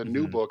the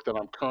new book that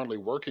I'm currently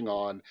working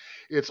on,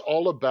 it's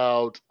all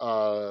about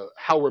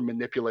how we're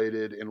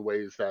manipulated in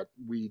ways that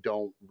we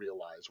don't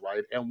realize,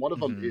 right? And one of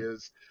them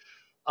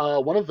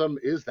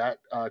is that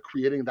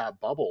creating that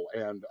bubble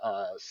and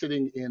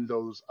sitting in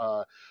those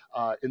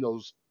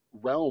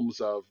realms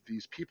of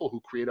these people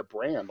who create a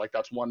brand. Like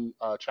that's one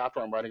chapter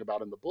I'm writing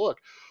about in the book,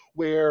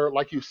 where,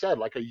 like you said,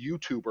 like a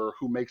YouTuber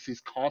who makes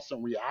these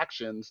constant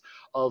reactions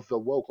of the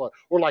woke,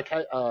 or like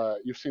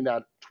you've seen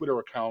that Twitter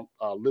account,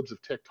 Libs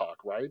of TikTok,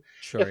 right?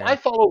 Sure, if I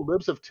follow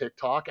Libs of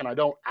TikTok and I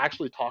don't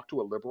actually talk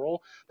to a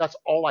liberal, that's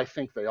all I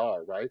think they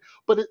are, right?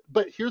 But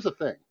here's the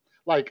thing.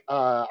 Like,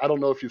 I don't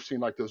know if you've seen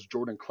like those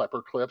Jordan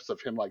Klepper clips of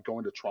him like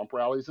going to Trump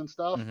rallies and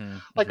stuff.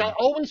 I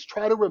always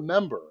try to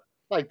remember,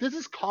 like, this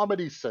is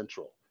Comedy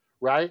Central,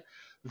 right?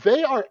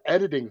 They are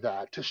editing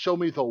that to show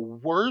me the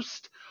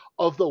worst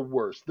of the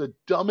worst, the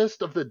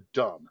dumbest of the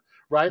dumb,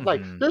 right?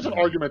 Like, there's an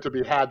argument to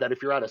be had that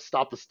if you're at a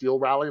Stop the Steal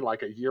rally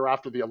like a year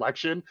after the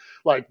election,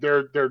 like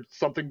there's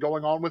something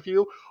going on with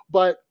you.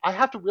 But I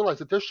have to realize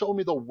that they're showing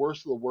me the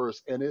worst of the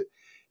worst, and it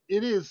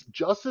is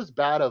just as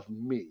bad of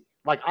me.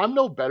 Like, I'm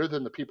no better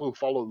than the people who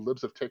follow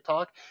Libs of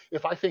TikTok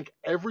if I think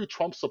every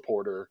Trump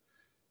supporter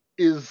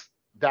is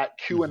that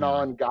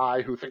QAnon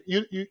guy who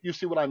you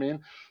see what I mean?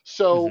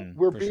 So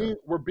we're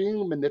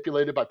being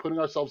manipulated by putting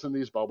ourselves in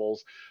these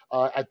bubbles.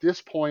 At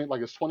this point,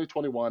 like, it's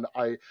 2021.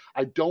 I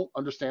don't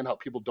understand how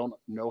people don't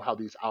know how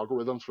these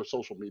algorithms for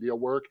social media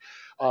work.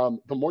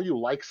 The more you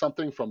like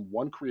something from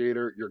one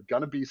creator, you're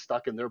gonna be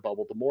stuck in their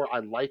bubble. The more I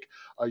like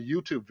a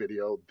YouTube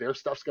video, their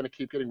stuff's gonna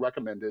keep getting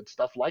recommended.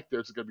 Stuff like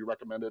theirs is gonna be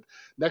recommended.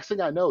 Next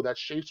thing I know, that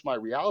shapes my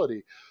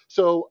reality.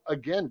 So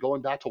again,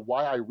 going back to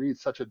why I read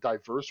such a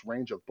diverse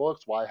range of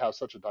books, why I have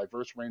such a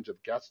diverse range of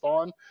guests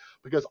on,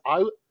 because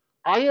I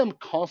am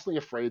constantly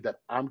afraid that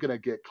I'm going to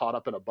get caught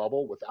up in a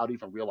bubble without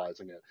even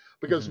realizing it,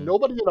 because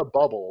nobody in a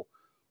bubble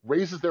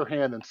raises their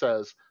hand and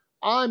says,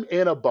 I'm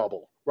in a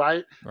bubble,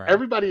 right?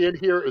 Everybody in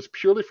here is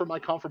purely for my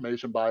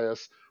confirmation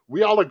bias.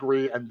 We all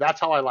agree, and that's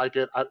how I like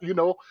it.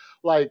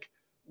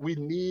 We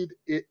need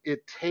it. It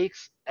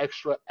takes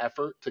extra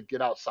effort to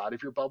get outside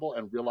of your bubble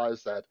and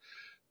realize that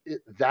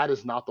that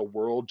is not the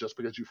world just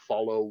because you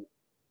follow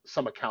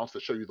some accounts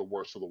that show you the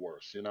worst of the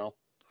worst, you know?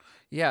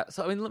 Yeah.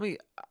 So, I mean,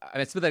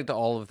 sympathetic to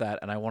all of that,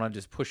 and I want to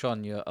just push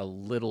on you a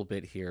little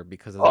bit here,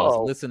 because as I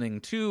was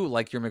listening to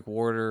like your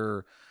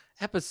McWhorter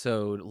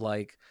episode,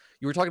 like,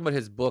 you were talking about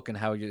his book and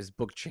how his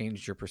book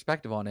changed your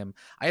perspective on him.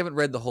 I haven't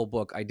read the whole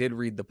book. I did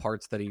read the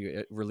parts that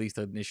he released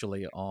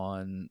initially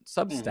on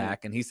Substack,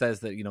 and he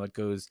says that, you know, it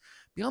goes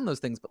beyond those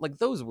things, but like,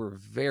 those were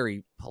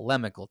very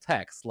polemical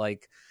texts.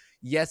 Like,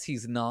 yes,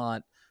 he's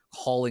not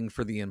calling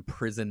for the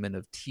imprisonment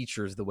of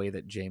teachers the way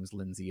that James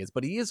Lindsay is,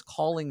 but he is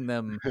calling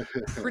them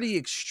pretty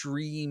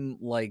extreme,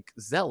 like,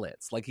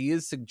 zealots. Like, he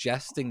is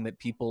suggesting that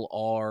people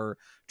are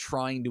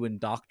trying to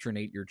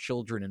indoctrinate your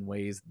children in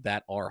ways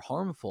that are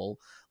harmful.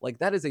 Like,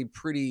 that is a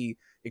pretty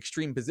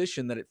extreme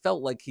position that it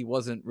felt like he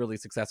wasn't really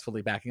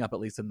successfully backing up,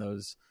 at least in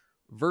those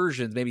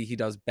versions. Maybe he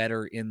does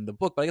better in the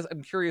book, but I guess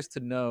I'm curious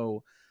to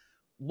know,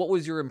 what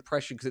was your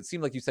impression? Because it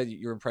seemed like you said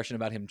your impression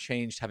about him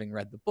changed having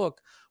read the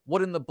book.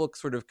 What in the book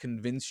sort of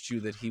convinced you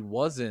that he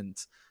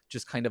wasn't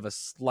just kind of a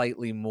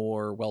slightly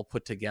more well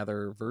put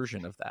together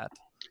version of that?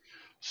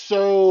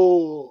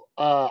 So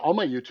on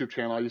my YouTube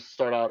channel, I used to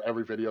start out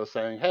every video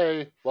saying,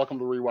 hey, welcome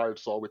to Rewired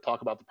Soul. We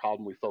talk about the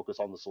problem, we focus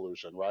on the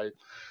solution, right?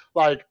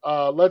 Like,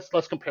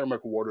 let's compare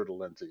McWhorter to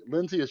Lindsay.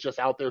 Lindsay is just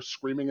out there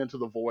screaming into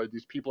the void.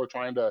 These people are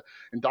trying to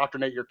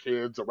indoctrinate your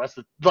kids,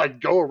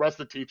 go arrest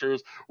the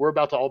teachers. We're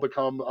about to all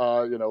become,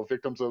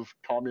 victims of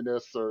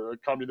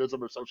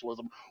communism or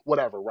socialism,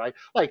 whatever, right?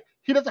 Like,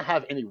 he doesn't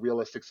have any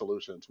realistic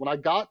solutions. When I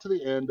got to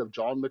the end of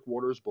John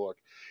McWhorter's book,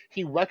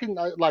 he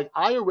recognized, like,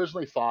 I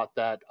originally thought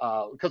that,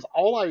 because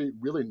all I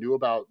really knew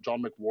about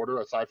John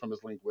McWhorter, aside from his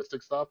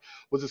linguistic stuff,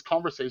 was his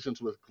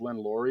conversations with Glenn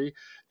Loury.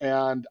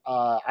 And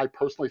I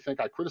personally think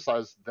I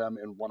criticized them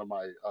in one of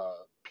my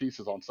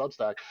pieces on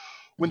Substack.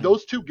 When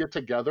those two get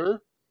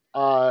together,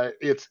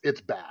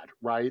 it's bad,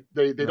 right?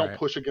 They don't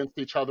push against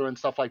each other and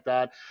stuff like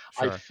that.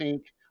 Sure.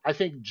 I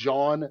think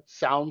John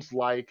sounds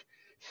like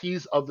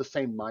he's of the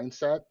same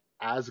mindset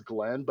as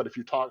Glenn, but if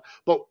you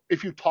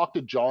talk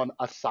to John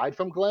aside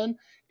from Glenn,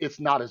 it's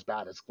not as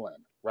bad as Glenn,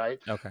 right?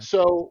 Okay.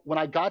 So when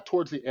I got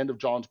towards the end of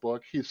John's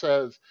book, he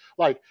says,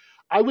 like,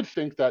 I would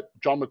think that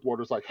John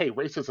McWhorter's like, hey,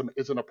 racism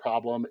isn't a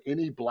problem.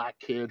 Any black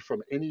kid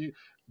from any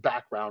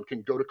background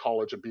can go to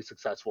college and be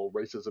successful.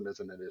 Racism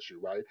isn't an issue,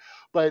 right?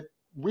 But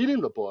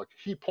reading the book,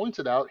 he points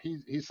it out.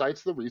 He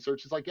cites the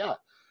research. He's like, yeah,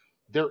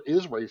 there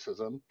is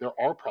racism. There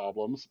are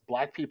problems.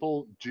 Black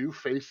people do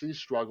face these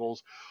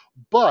struggles,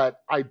 but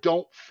I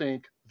don't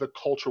think the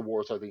culture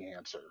wars are the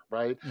answer,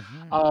 right?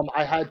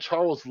 I had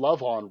Charles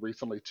Love on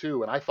recently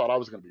too, and I thought I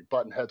was going to be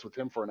butting heads with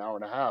him for an hour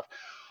and a half.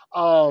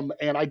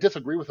 And I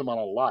disagree with him on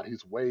a lot.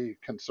 He's way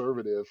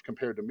conservative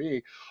compared to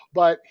me,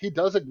 but he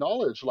does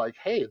acknowledge like,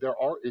 hey, there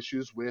are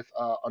issues with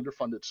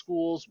underfunded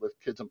schools, with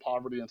kids in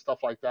poverty and stuff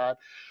like that.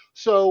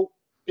 So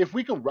if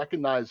we can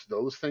recognize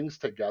those things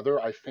together,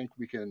 I think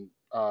we can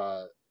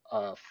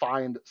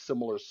find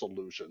similar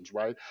solutions,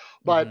 right?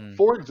 But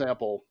for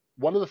example,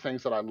 one of the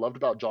things that I loved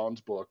about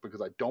John's book,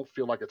 because I don't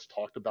feel like it's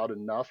talked about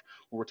enough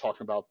when we're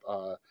talking about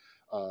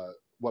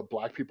what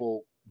Black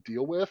people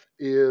deal with,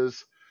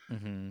 is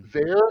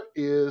there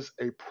is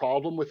a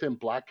problem within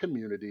Black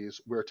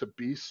communities where to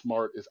be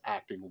smart is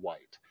acting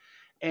white.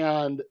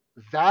 And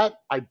that,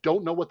 I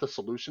don't know what the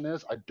solution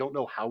is. I don't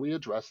know how we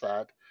address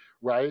that,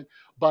 right?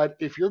 But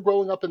if you're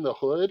growing up in the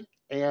hood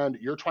and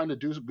you're trying to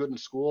do good in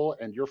school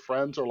and your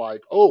friends are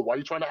like, oh, why are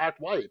you trying to act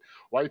white?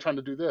 Why are you trying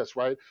to do this,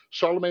 right?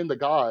 Charlemagne the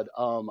God,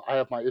 I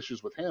have my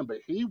issues with him, but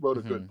he wrote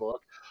a good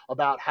book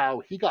about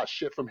how he got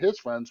shit from his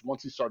friends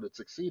once he started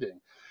succeeding.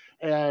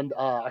 And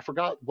I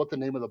forgot what the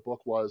name of the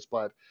book was,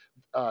 but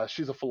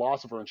she's a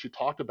philosopher, and she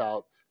talked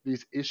about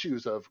these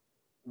issues of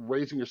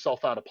raising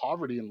yourself out of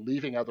poverty and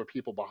leaving other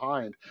people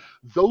behind.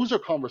 Those are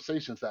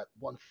conversations that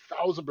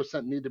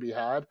 1000% need to be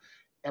had,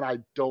 and I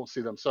don't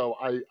see them. So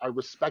I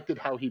respected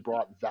how he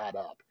brought that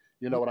up.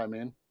 You know what I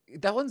mean?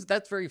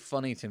 That's very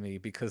funny to me,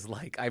 because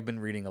like I've been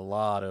reading a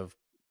lot of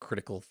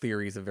critical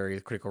theories of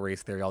various critical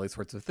race theory, all these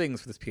sorts of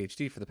things for this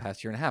PhD for the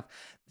past year and a half.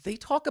 They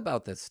talk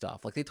about this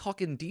stuff. Like they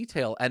talk in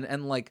detail,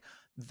 and like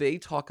they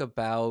talk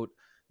about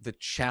the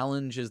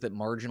challenges that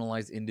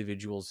marginalized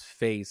individuals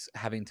face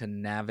having to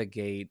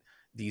navigate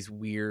these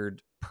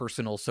weird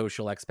personal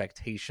social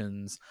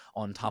expectations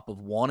on top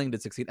of wanting to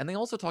succeed. And they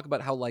also talk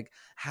about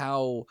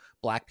how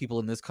Black people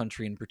in this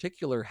country in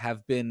particular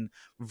have been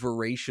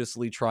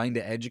voraciously trying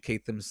to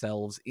educate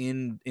themselves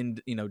in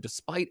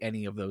despite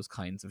any of those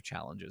kinds of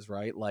challenges,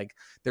 right? Like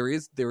there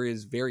is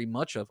very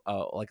much of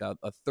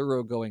a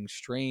thoroughgoing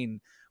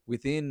strain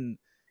within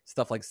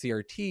stuff like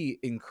CRT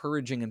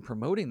encouraging and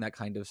promoting that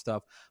kind of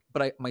stuff.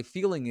 But my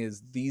feeling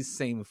is these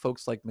same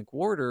folks like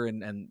McWhorter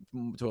and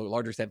to a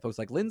larger extent folks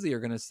like Lindsay are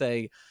going to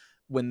say,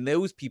 when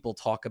those people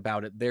talk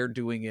about it, they're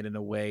doing it in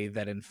a way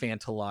that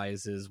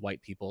infantilizes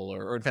white people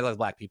or infantilizes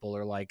Black people,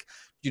 or like,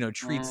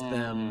 treats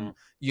them,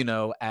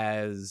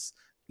 as,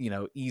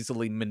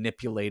 easily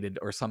manipulated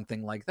or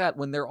something like that,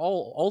 when they're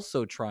all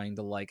also trying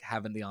to like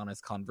having the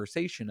honest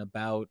conversation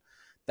about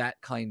that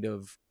kind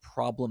of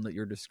problem that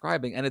you're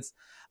describing. And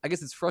I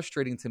guess it's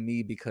frustrating to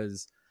me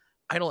because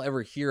I don't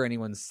ever hear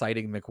anyone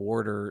citing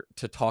McWhorter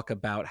to talk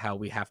about how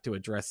we have to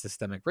address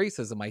systemic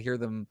racism. I hear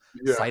them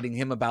citing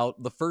him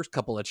about the first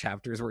couple of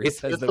chapters where he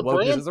says that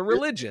wokeness is a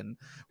religion,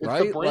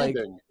 right? It's the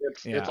branding.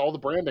 It's all the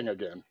branding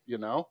again,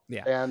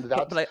 Yeah. And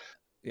that's...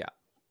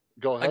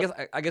 Go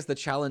ahead. I guess the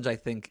challenge, I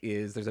think,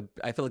 is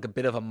I feel like a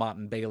bit of a Mott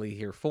and Bailey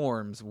here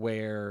forms,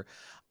 where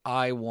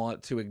I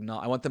want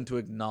them to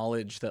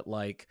acknowledge that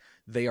like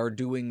they are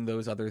doing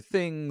those other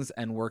things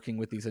and working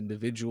with these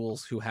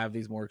individuals who have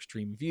these more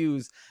extreme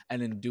views,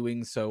 and in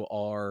doing so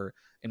are,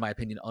 in my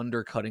opinion,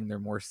 undercutting their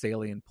more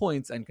salient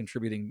points and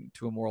contributing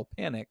to a moral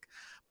panic.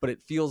 But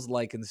it feels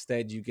like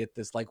instead you get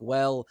this like,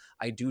 well,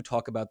 I do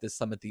talk about this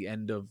some at the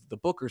end of the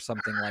book or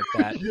something like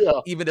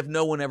that, even if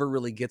no one ever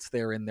really gets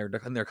there in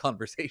their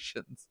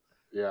conversations.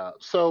 Yeah.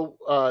 So,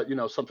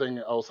 something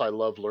else I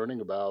love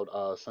learning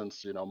about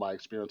since, my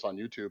experience on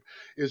YouTube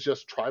is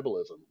just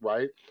tribalism,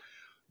 right?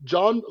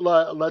 John,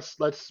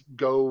 let's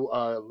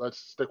go, let's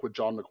stick with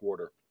John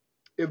McWhorter.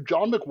 If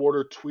John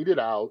McWhorter tweeted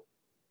out,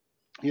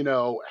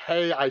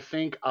 hey, I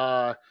think,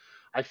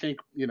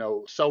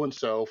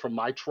 so-and-so from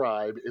my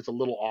tribe is a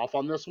little off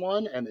on this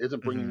one and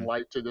isn't bringing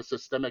light to the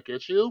systemic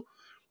issue,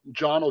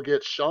 John will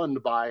get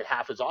shunned by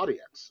half his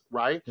audience,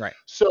 right? Right.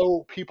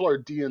 So people are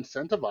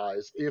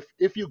de-incentivized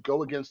if you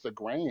go against the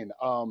grain.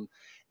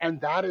 And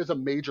that is a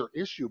major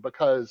issue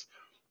because,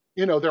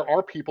 there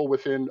are people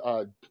within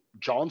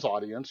John's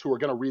audience who are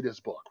going to read his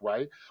book,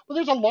 right? But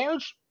there's a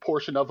large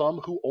portion of them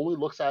who only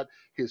looks at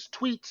his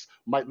tweets,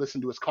 might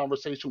listen to his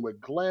conversation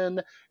with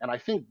Glenn. And I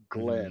think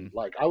Glenn,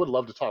 I would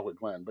love to talk with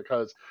Glenn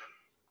because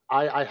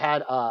I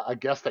had a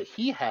guest that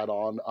he had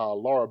on,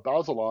 Laura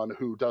Balzalon,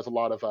 who does a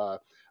lot of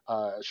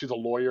she's a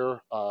lawyer,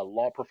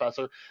 law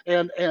professor,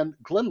 and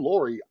Glenn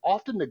Laurie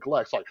often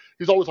neglects,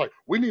 he's always like,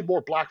 we need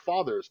more Black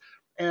fathers.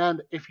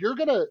 And if you're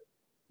gonna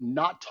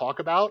not talk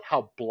about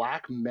how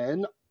Black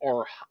men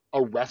are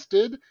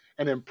arrested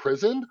and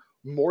imprisoned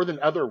more than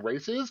other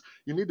races,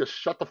 you need to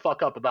shut the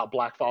fuck up about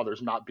Black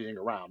fathers not being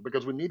around,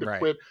 because we need to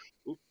quit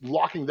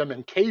locking them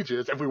in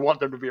cages if we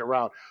want them to be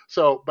around.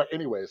 So, but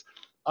anyways,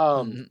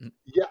 I think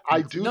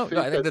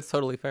that's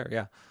totally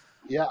fair.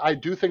 Yeah, I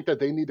do think that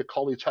they need to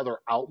call each other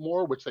out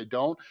more, which they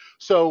don't.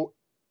 So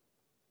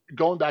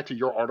going back to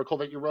your article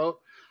that you wrote,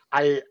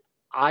 I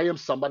I am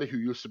somebody who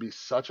used to be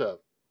such a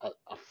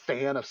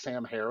fan of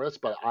Sam Harris,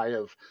 but I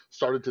have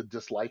started to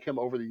dislike him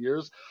over the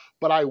years.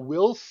 But I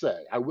will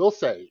say,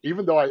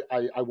 even though I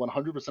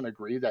 100%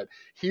 agree that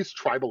he's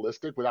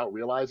tribalistic without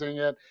realizing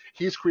it,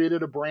 he's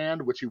created a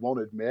brand which he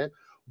won't admit,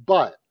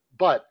 but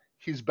but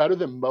he's better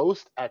than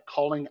most at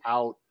calling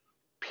out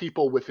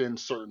people within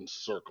certain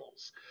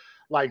circles.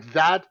 Like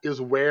that is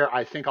where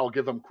I think I'll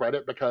give him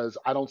credit because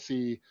I don't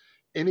see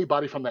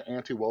anybody from the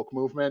anti-woke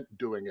movement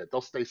doing it.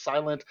 They'll stay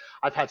silent.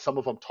 I've had some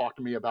of them talk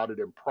to me about it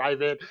in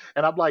private,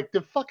 and I'm like,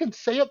 then fucking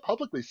say it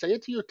publicly. Say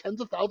it to your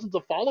tens of thousands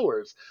of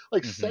followers.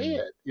 Like, say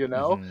Mm-hmm. it,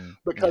 Mm-hmm. Yeah.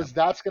 because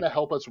that's going to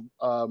help us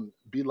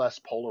be less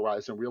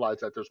polarized and realize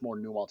that there's more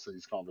nuance to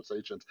these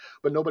conversations.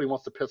 But nobody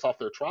wants to piss off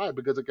their tribe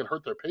because it can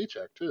hurt their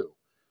paycheck too.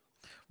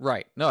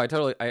 Right. No,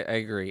 I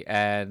agree.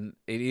 And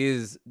it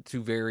is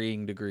to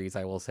varying degrees,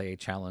 I will say, a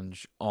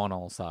challenge on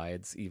all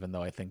sides, even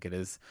though I think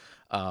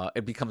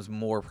it becomes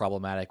more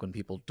problematic when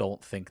people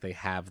don't think they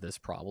have this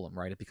problem,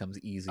 right? It becomes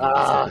easier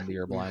to step into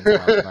your blind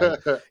spot,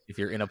 right? If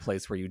you're in a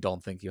place where you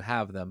don't think you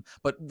have them.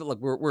 But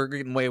look, we're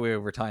getting way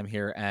over time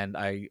here, and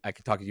I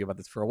could talk to you about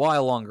this for a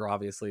while longer,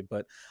 obviously,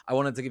 but I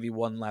wanted to give you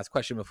one last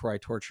question before I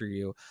torture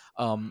you.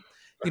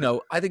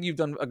 I think you've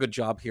done a good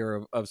job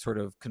here of sort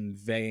of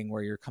conveying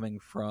where you're coming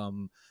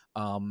from.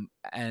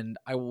 And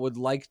I would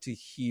like to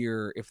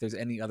hear if there's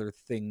any other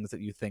things that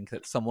you think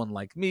that someone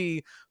like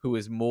me, who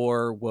is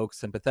more woke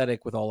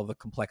sympathetic with all of the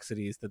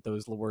complexities that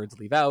those words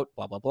leave out,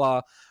 blah, blah,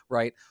 blah,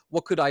 right?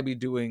 What could I be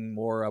doing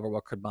more of, or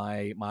what could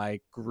my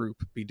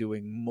group be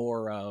doing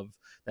more of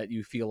that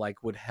you feel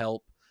like would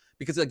help?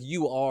 Because like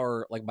you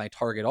are like my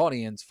target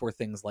audience for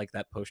things like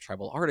that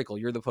post-tribal article.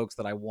 You're the folks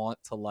that I want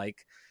to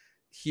like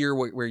hear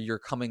where you're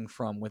coming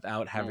from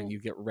without having you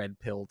get red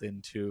pilled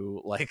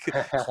into like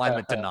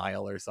climate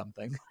denial or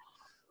something.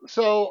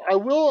 So I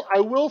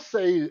will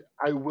say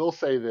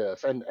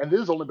this, and this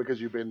is only because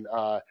you've been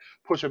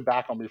pushing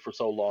back on me for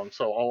so long.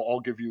 So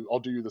I'll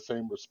do you the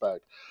same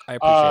respect. I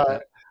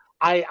appreciate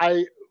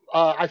that.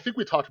 I think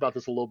we talked about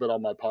this a little bit on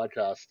my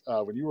podcast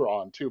when you were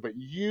on too. But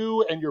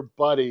you and your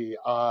buddy,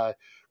 I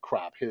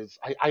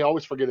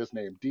always forget his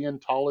name,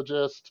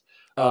 deontologist.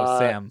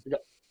 Sam.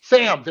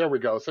 Sam, there we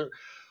go. So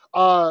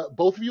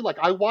both of you, like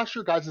I watched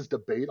your guys'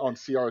 debate on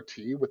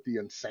CRT with the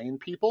insane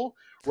people,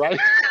 right?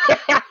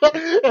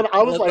 And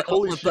I was like,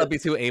 holy let's shit. not be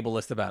too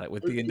ableist about it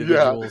with the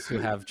individuals who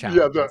have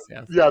challenges.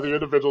 The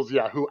individuals,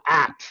 who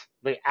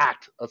they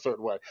act a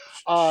certain way.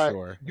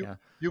 Sure.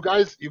 You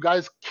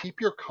guys keep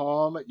your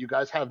calm. You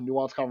guys have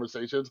nuanced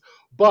conversations.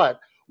 But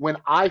since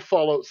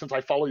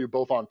I follow you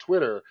both on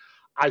Twitter,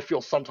 I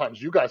feel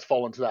sometimes you guys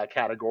fall into that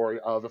category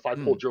of if I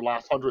pulled your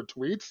last 100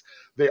 tweets,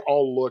 they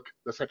all look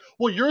the same.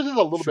 Well, yours is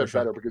a little bit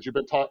better because you've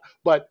been taught,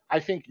 but I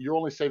think your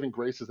only saving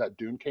grace is that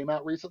Dune came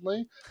out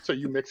recently, so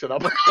you mix it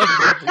up.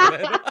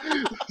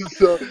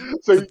 so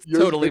it's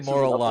totally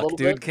moral luck.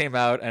 Dune came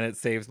out and it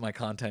saves my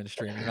content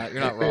stream.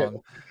 You're not wrong.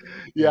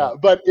 Yeah,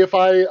 but if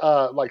I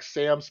like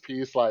Sam's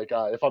piece, like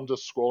if I'm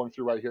just scrolling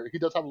through right here, he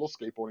does have a little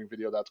skateboarding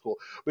video. That's cool.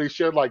 But he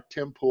shared like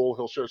Tim Pool.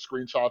 He'll share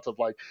screenshots of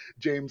like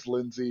James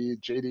Lindsay,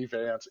 JD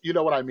Vance. You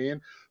know what I mean?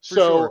 For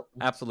sure.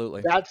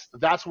 Absolutely.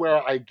 That's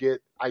where I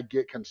get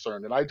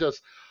concerned, and I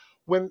just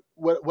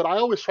what I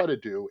always try to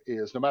do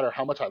is no matter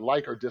how much I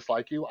like or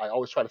dislike you, I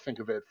always try to think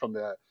of it from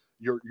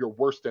your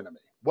worst enemy.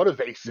 What are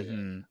they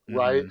seeing,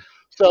 right?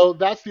 So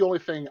that's the only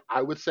thing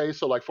I would say.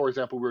 So like for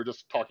example, we were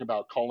just talking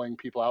about calling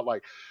people out.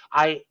 Like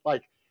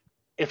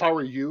if I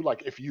were you,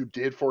 like if you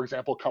did, for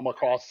example, come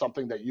across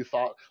something that you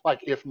thought, like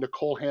if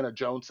Nicole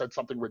Hannah-Jones said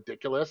something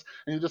ridiculous,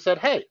 and you just said,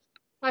 hey,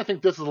 I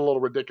think this is a little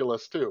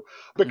ridiculous too,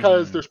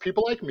 because there's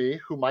people like me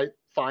who might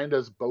find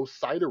as both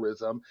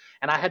siderism,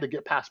 and I had to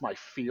get past my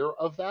fear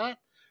of that,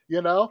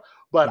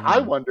 But I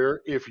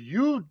wonder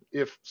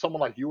if someone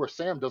like you or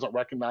Sam doesn't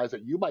recognize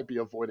that you might be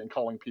avoiding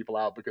calling people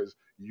out because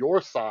your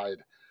side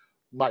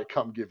might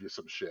come give you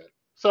some shit.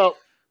 So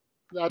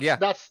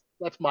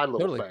that's my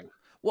little thing.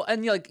 Well,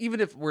 and like even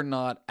if we're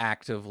not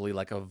actively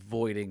like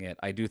avoiding it,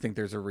 I do think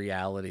there's a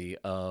reality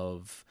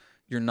of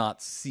you're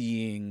not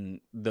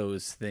seeing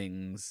those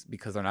things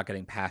because they're not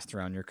getting passed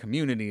around your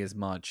community as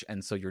much,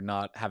 and so you're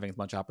not having as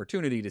much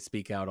opportunity to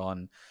speak out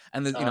on.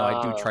 And then,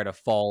 I do try to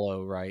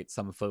follow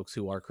some folks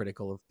who are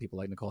critical of people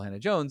like Nicole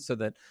Hannah-Jones, so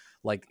that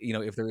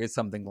if there is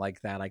something like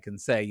that, I can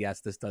say,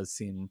 yes, this does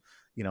seem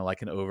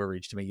like an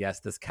overreach to me. Yes,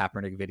 this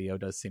Kaepernick video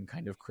does seem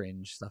kind of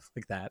cringe, stuff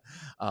like that.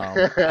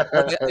 I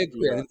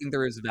think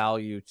there is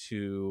value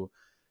to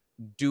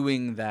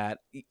doing that.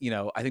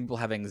 I think people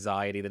have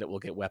anxiety that it will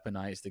get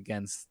weaponized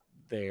against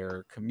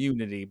their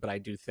community, but I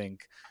do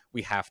think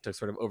we have to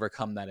sort of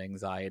overcome that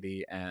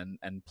anxiety and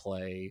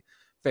play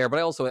fair. But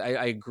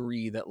I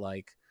agree that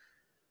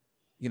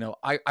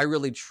I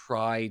really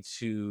try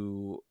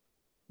to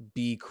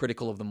be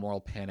critical of the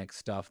moral panic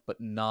stuff,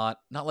 but not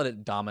let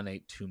it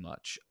dominate too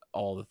much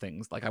all the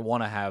things. Like I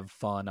want to have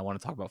fun. I want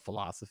to talk about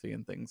philosophy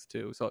and things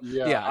too. So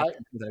I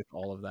think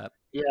all of that.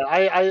 Yeah,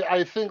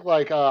 I think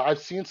like I've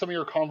seen some of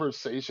your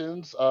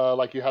conversations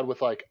like you had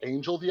with like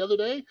Angel the other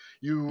day.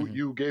 Hmm.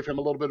 You gave him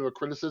a little bit of a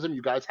criticism.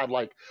 You guys had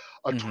like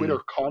a Hmm. Twitter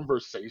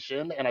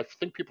conversation, and I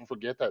think people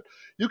forget that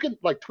you can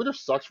like Twitter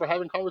sucks for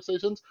having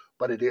conversations,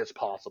 but it is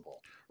possible,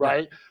 Right.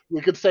 right?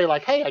 We could say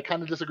like, hey, I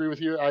kind of disagree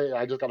with you.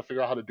 I just got to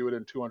figure out how to do it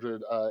in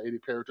 280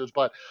 characters.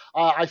 But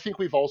I think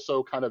we've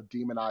also kind of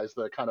demonized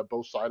the kind of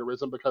both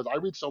siderism because I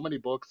read so many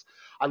books.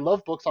 I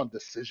love books on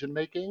decision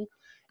making,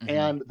 Hmm.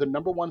 and the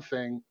number one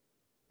thing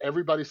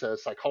everybody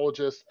says,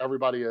 psychologists,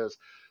 everybody is,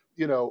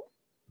 you know,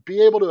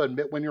 be able to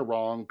admit when you're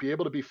wrong, be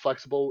able to be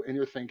flexible in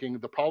your thinking.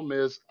 The problem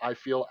is, I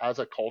feel as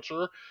a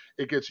culture,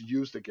 it gets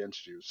used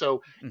against you.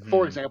 So,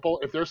 for Hmm. example,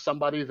 if there's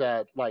somebody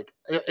that, like,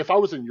 if I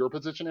was in your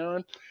position,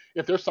 Aaron,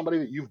 if there's somebody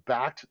that you've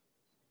backed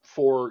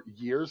for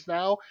years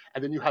now,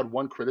 and then you had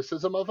one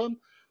criticism of them,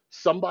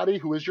 somebody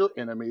who is your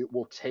enemy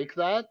will take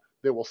that,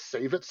 they will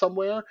save it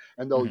somewhere,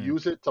 and they'll Hmm.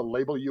 use it to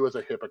label you as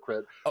a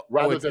hypocrite Oh,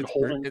 rather than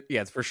holding.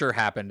 it's for sure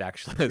happened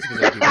actually. There's been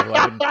some people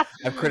who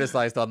I've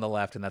criticized on the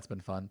left, and that's been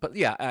fun. But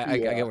yeah, I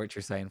Yeah, get what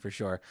you're saying for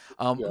sure.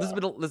 yeah, This has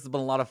been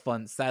a lot of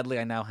fun. Sadly,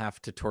 I now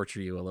have to torture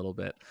you a little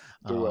bit.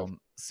 do it.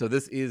 So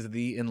this is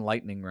the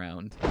enlightening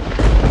round.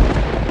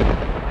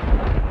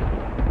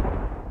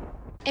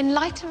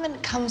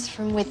 Enlightenment comes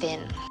from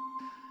within.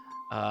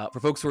 For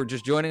folks who are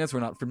just joining us, who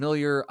are not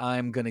familiar,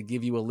 I'm going to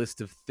give you a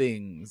list of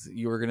things.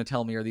 You're going to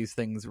tell me, are these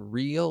things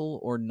real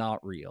or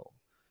not real?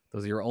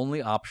 Those are your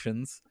only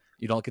options.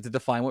 You don't get to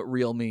define what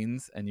real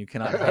means, and you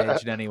cannot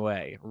hedge in any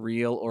way.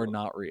 Real or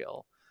not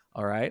real.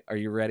 All right? Are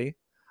you ready?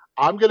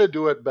 I'm gonna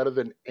do it better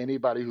than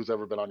anybody who's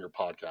ever been on your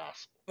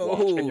podcast. Watch.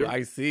 And Oh, you're,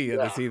 I see. I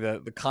yeah, see the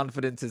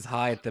confidence is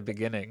high at the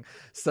beginning.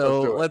 let's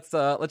So do it.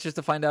 let's just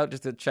to find out,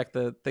 just to check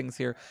the things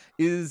here.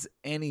 Is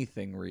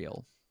anything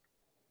real?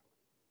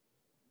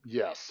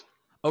 Yes.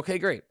 Okay,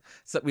 great.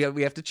 So we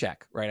have to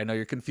check, right? I know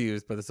you're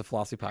confused, but it's a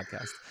Flossy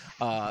podcast.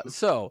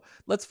 So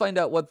let's find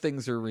out what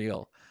things are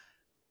real.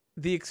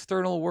 The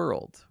external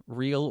world,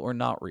 real or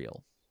not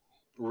real?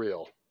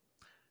 Real.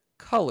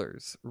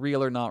 Colors,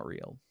 real or not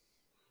real?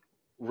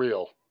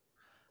 Real.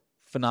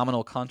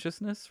 Phenomenal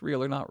consciousness,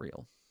 real or not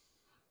real?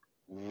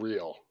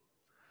 Real.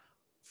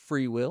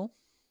 Free will,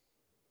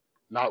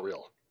 Not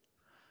real.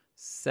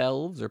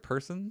 selves or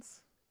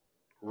persons,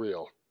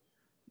 Real.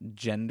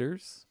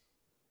 genders,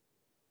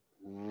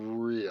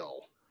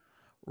 Real.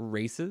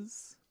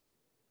 races,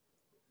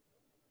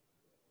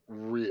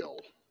 Real.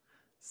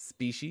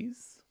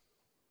 species,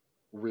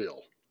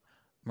 Real.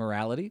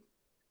 morality,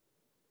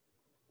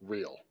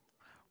 Real.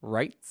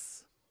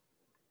 rights,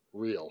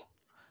 Real.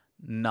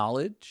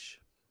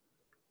 knowledge,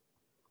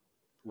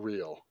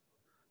 Real.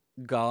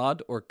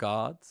 God or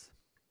gods,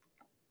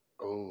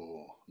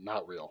 Oh,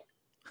 not real.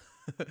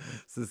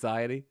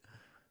 society,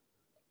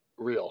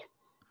 Real.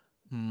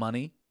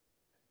 money,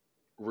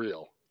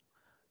 Real.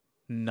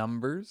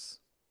 numbers,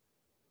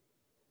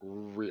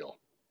 Real.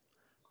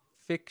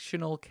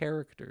 fictional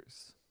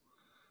characters,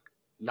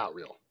 Not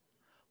real.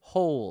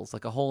 holes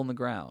like a hole in the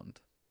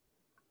ground,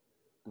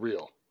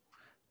 Real.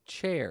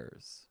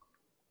 chairs,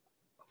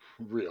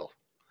 Real.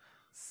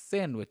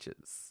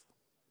 sandwiches,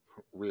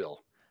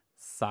 Real.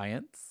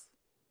 science,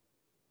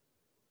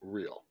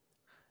 Real.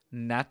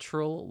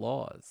 natural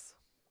laws,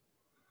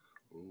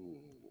 Ooh,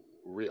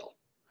 real.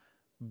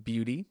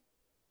 beauty,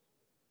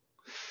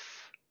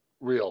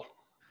 Real.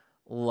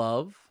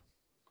 love,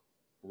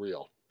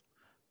 Real.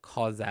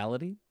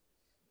 causality,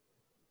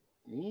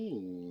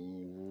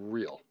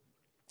 Real.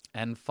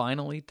 and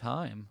finally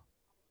time.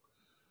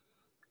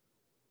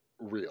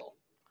 Real.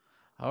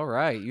 All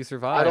right, you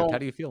survived. How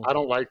do you feel? I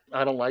don't like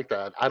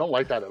that. I don't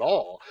like that at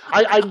all.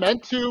 I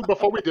meant to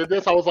before we did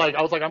this. I was like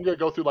I'm gonna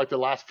go through like the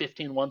last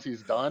 15 ones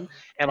he's done,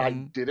 and I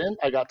didn't.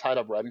 I got tied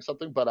up writing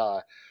something,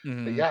 but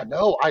yeah,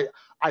 no.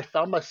 I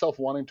found myself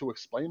wanting to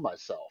explain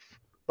myself,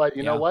 but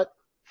you know what?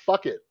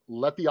 Fuck it.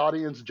 Let the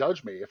audience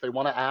judge me. If they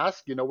want to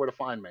ask, you know where to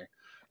find me,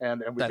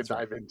 and we can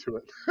dive into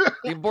it.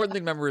 The important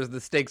thing, remember, is the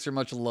stakes are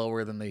much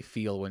lower than they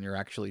feel when you're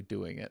actually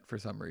doing it for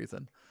some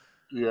reason.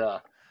 Yeah.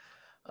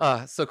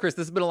 So Chris,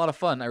 this has been a lot of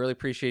fun. I really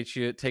appreciate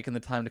you taking the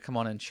time to come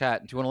on and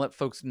chat. Do you want to let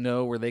folks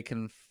know where they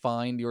can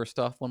find your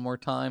stuff one more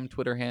time?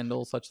 Twitter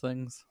handle, such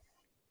things?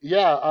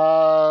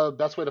 Yeah,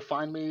 best way to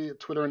find me,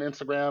 Twitter and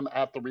Instagram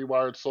at The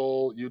Rewired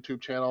Soul,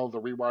 YouTube channel,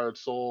 The Rewired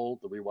Soul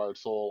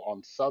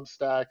on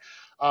Substack,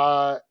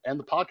 and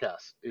the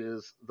podcast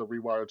is The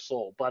Rewired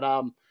Soul. But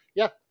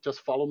yeah,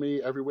 just follow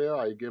me everywhere.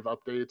 I give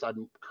updates.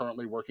 I'm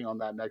currently working on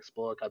that next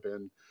book.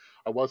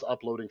 I was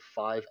uploading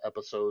 5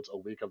 episodes a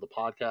week of the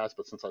podcast,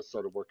 but since I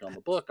started working on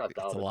the book, I've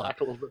dialed it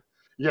back a little bit.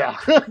 Yeah,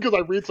 because I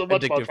read so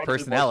much. Addictive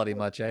personality,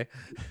 much, eh?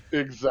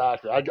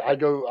 Exactly. I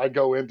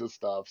go into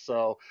stuff.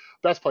 So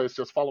best place,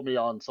 just follow me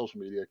on social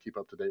media. Keep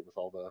up to date with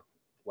all the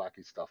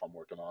wacky stuff I'm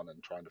working on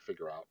and trying to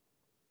figure out.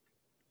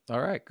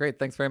 All right, great.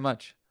 Thanks very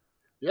much.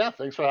 Yeah,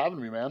 thanks for having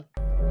me, man.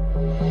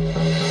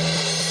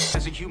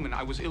 As a human,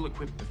 I was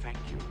ill-equipped to thank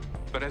you.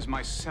 But as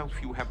myself,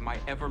 you have my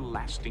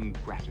everlasting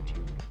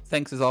gratitude.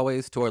 Thanks as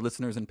always to our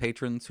listeners and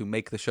patrons who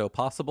make the show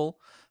possible.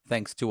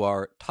 Thanks to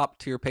our top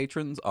tier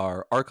patrons,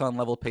 our Archon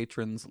level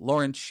patrons,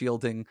 Lawrence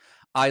Shielding.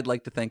 I'd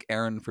like to thank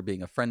Aaron for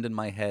being a friend in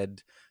my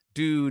head.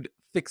 Dude,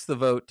 Fix the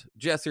Vote,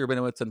 Jesse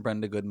Rabinowitz and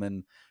Brenda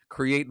Goodman,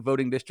 create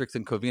voting districts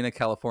in Covina,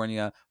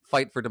 California,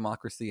 fight for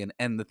democracy and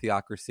end the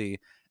theocracy,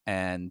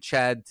 and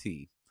Chad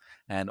T.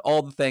 And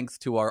all the thanks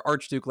to our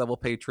Archduke level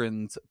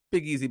patrons,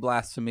 Big Easy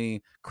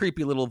Blasphemy,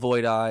 Creepy Little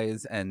Void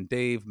Eyes, and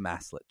Dave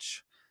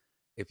Maslich.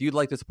 If you'd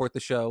like to support the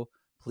show,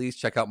 please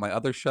check out my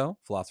other show,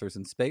 Philosophers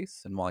in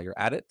Space. And while you're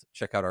at it,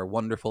 check out our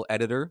wonderful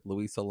editor,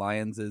 Louisa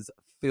Lyons'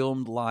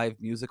 Filmed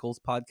Live Musicals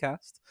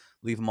podcast.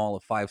 Leave them all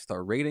a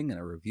 5-star rating and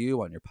a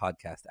review on your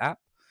podcast app.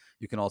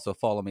 You can also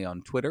follow me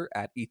on Twitter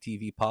at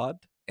ETVPod.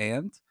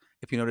 And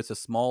if you notice a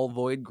small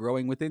void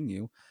growing within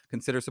you,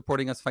 consider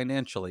supporting us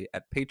financially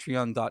at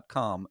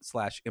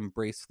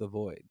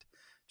patreon.com/embracethevoid.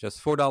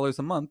 Just $4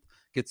 a month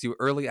gets you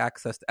early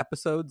access to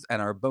episodes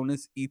and our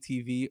bonus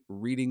ETV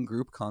reading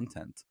group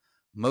content.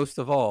 Most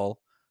of all,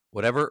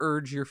 whatever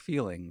urge you're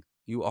feeling,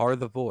 you are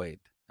the void,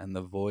 and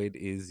the void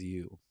is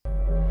you.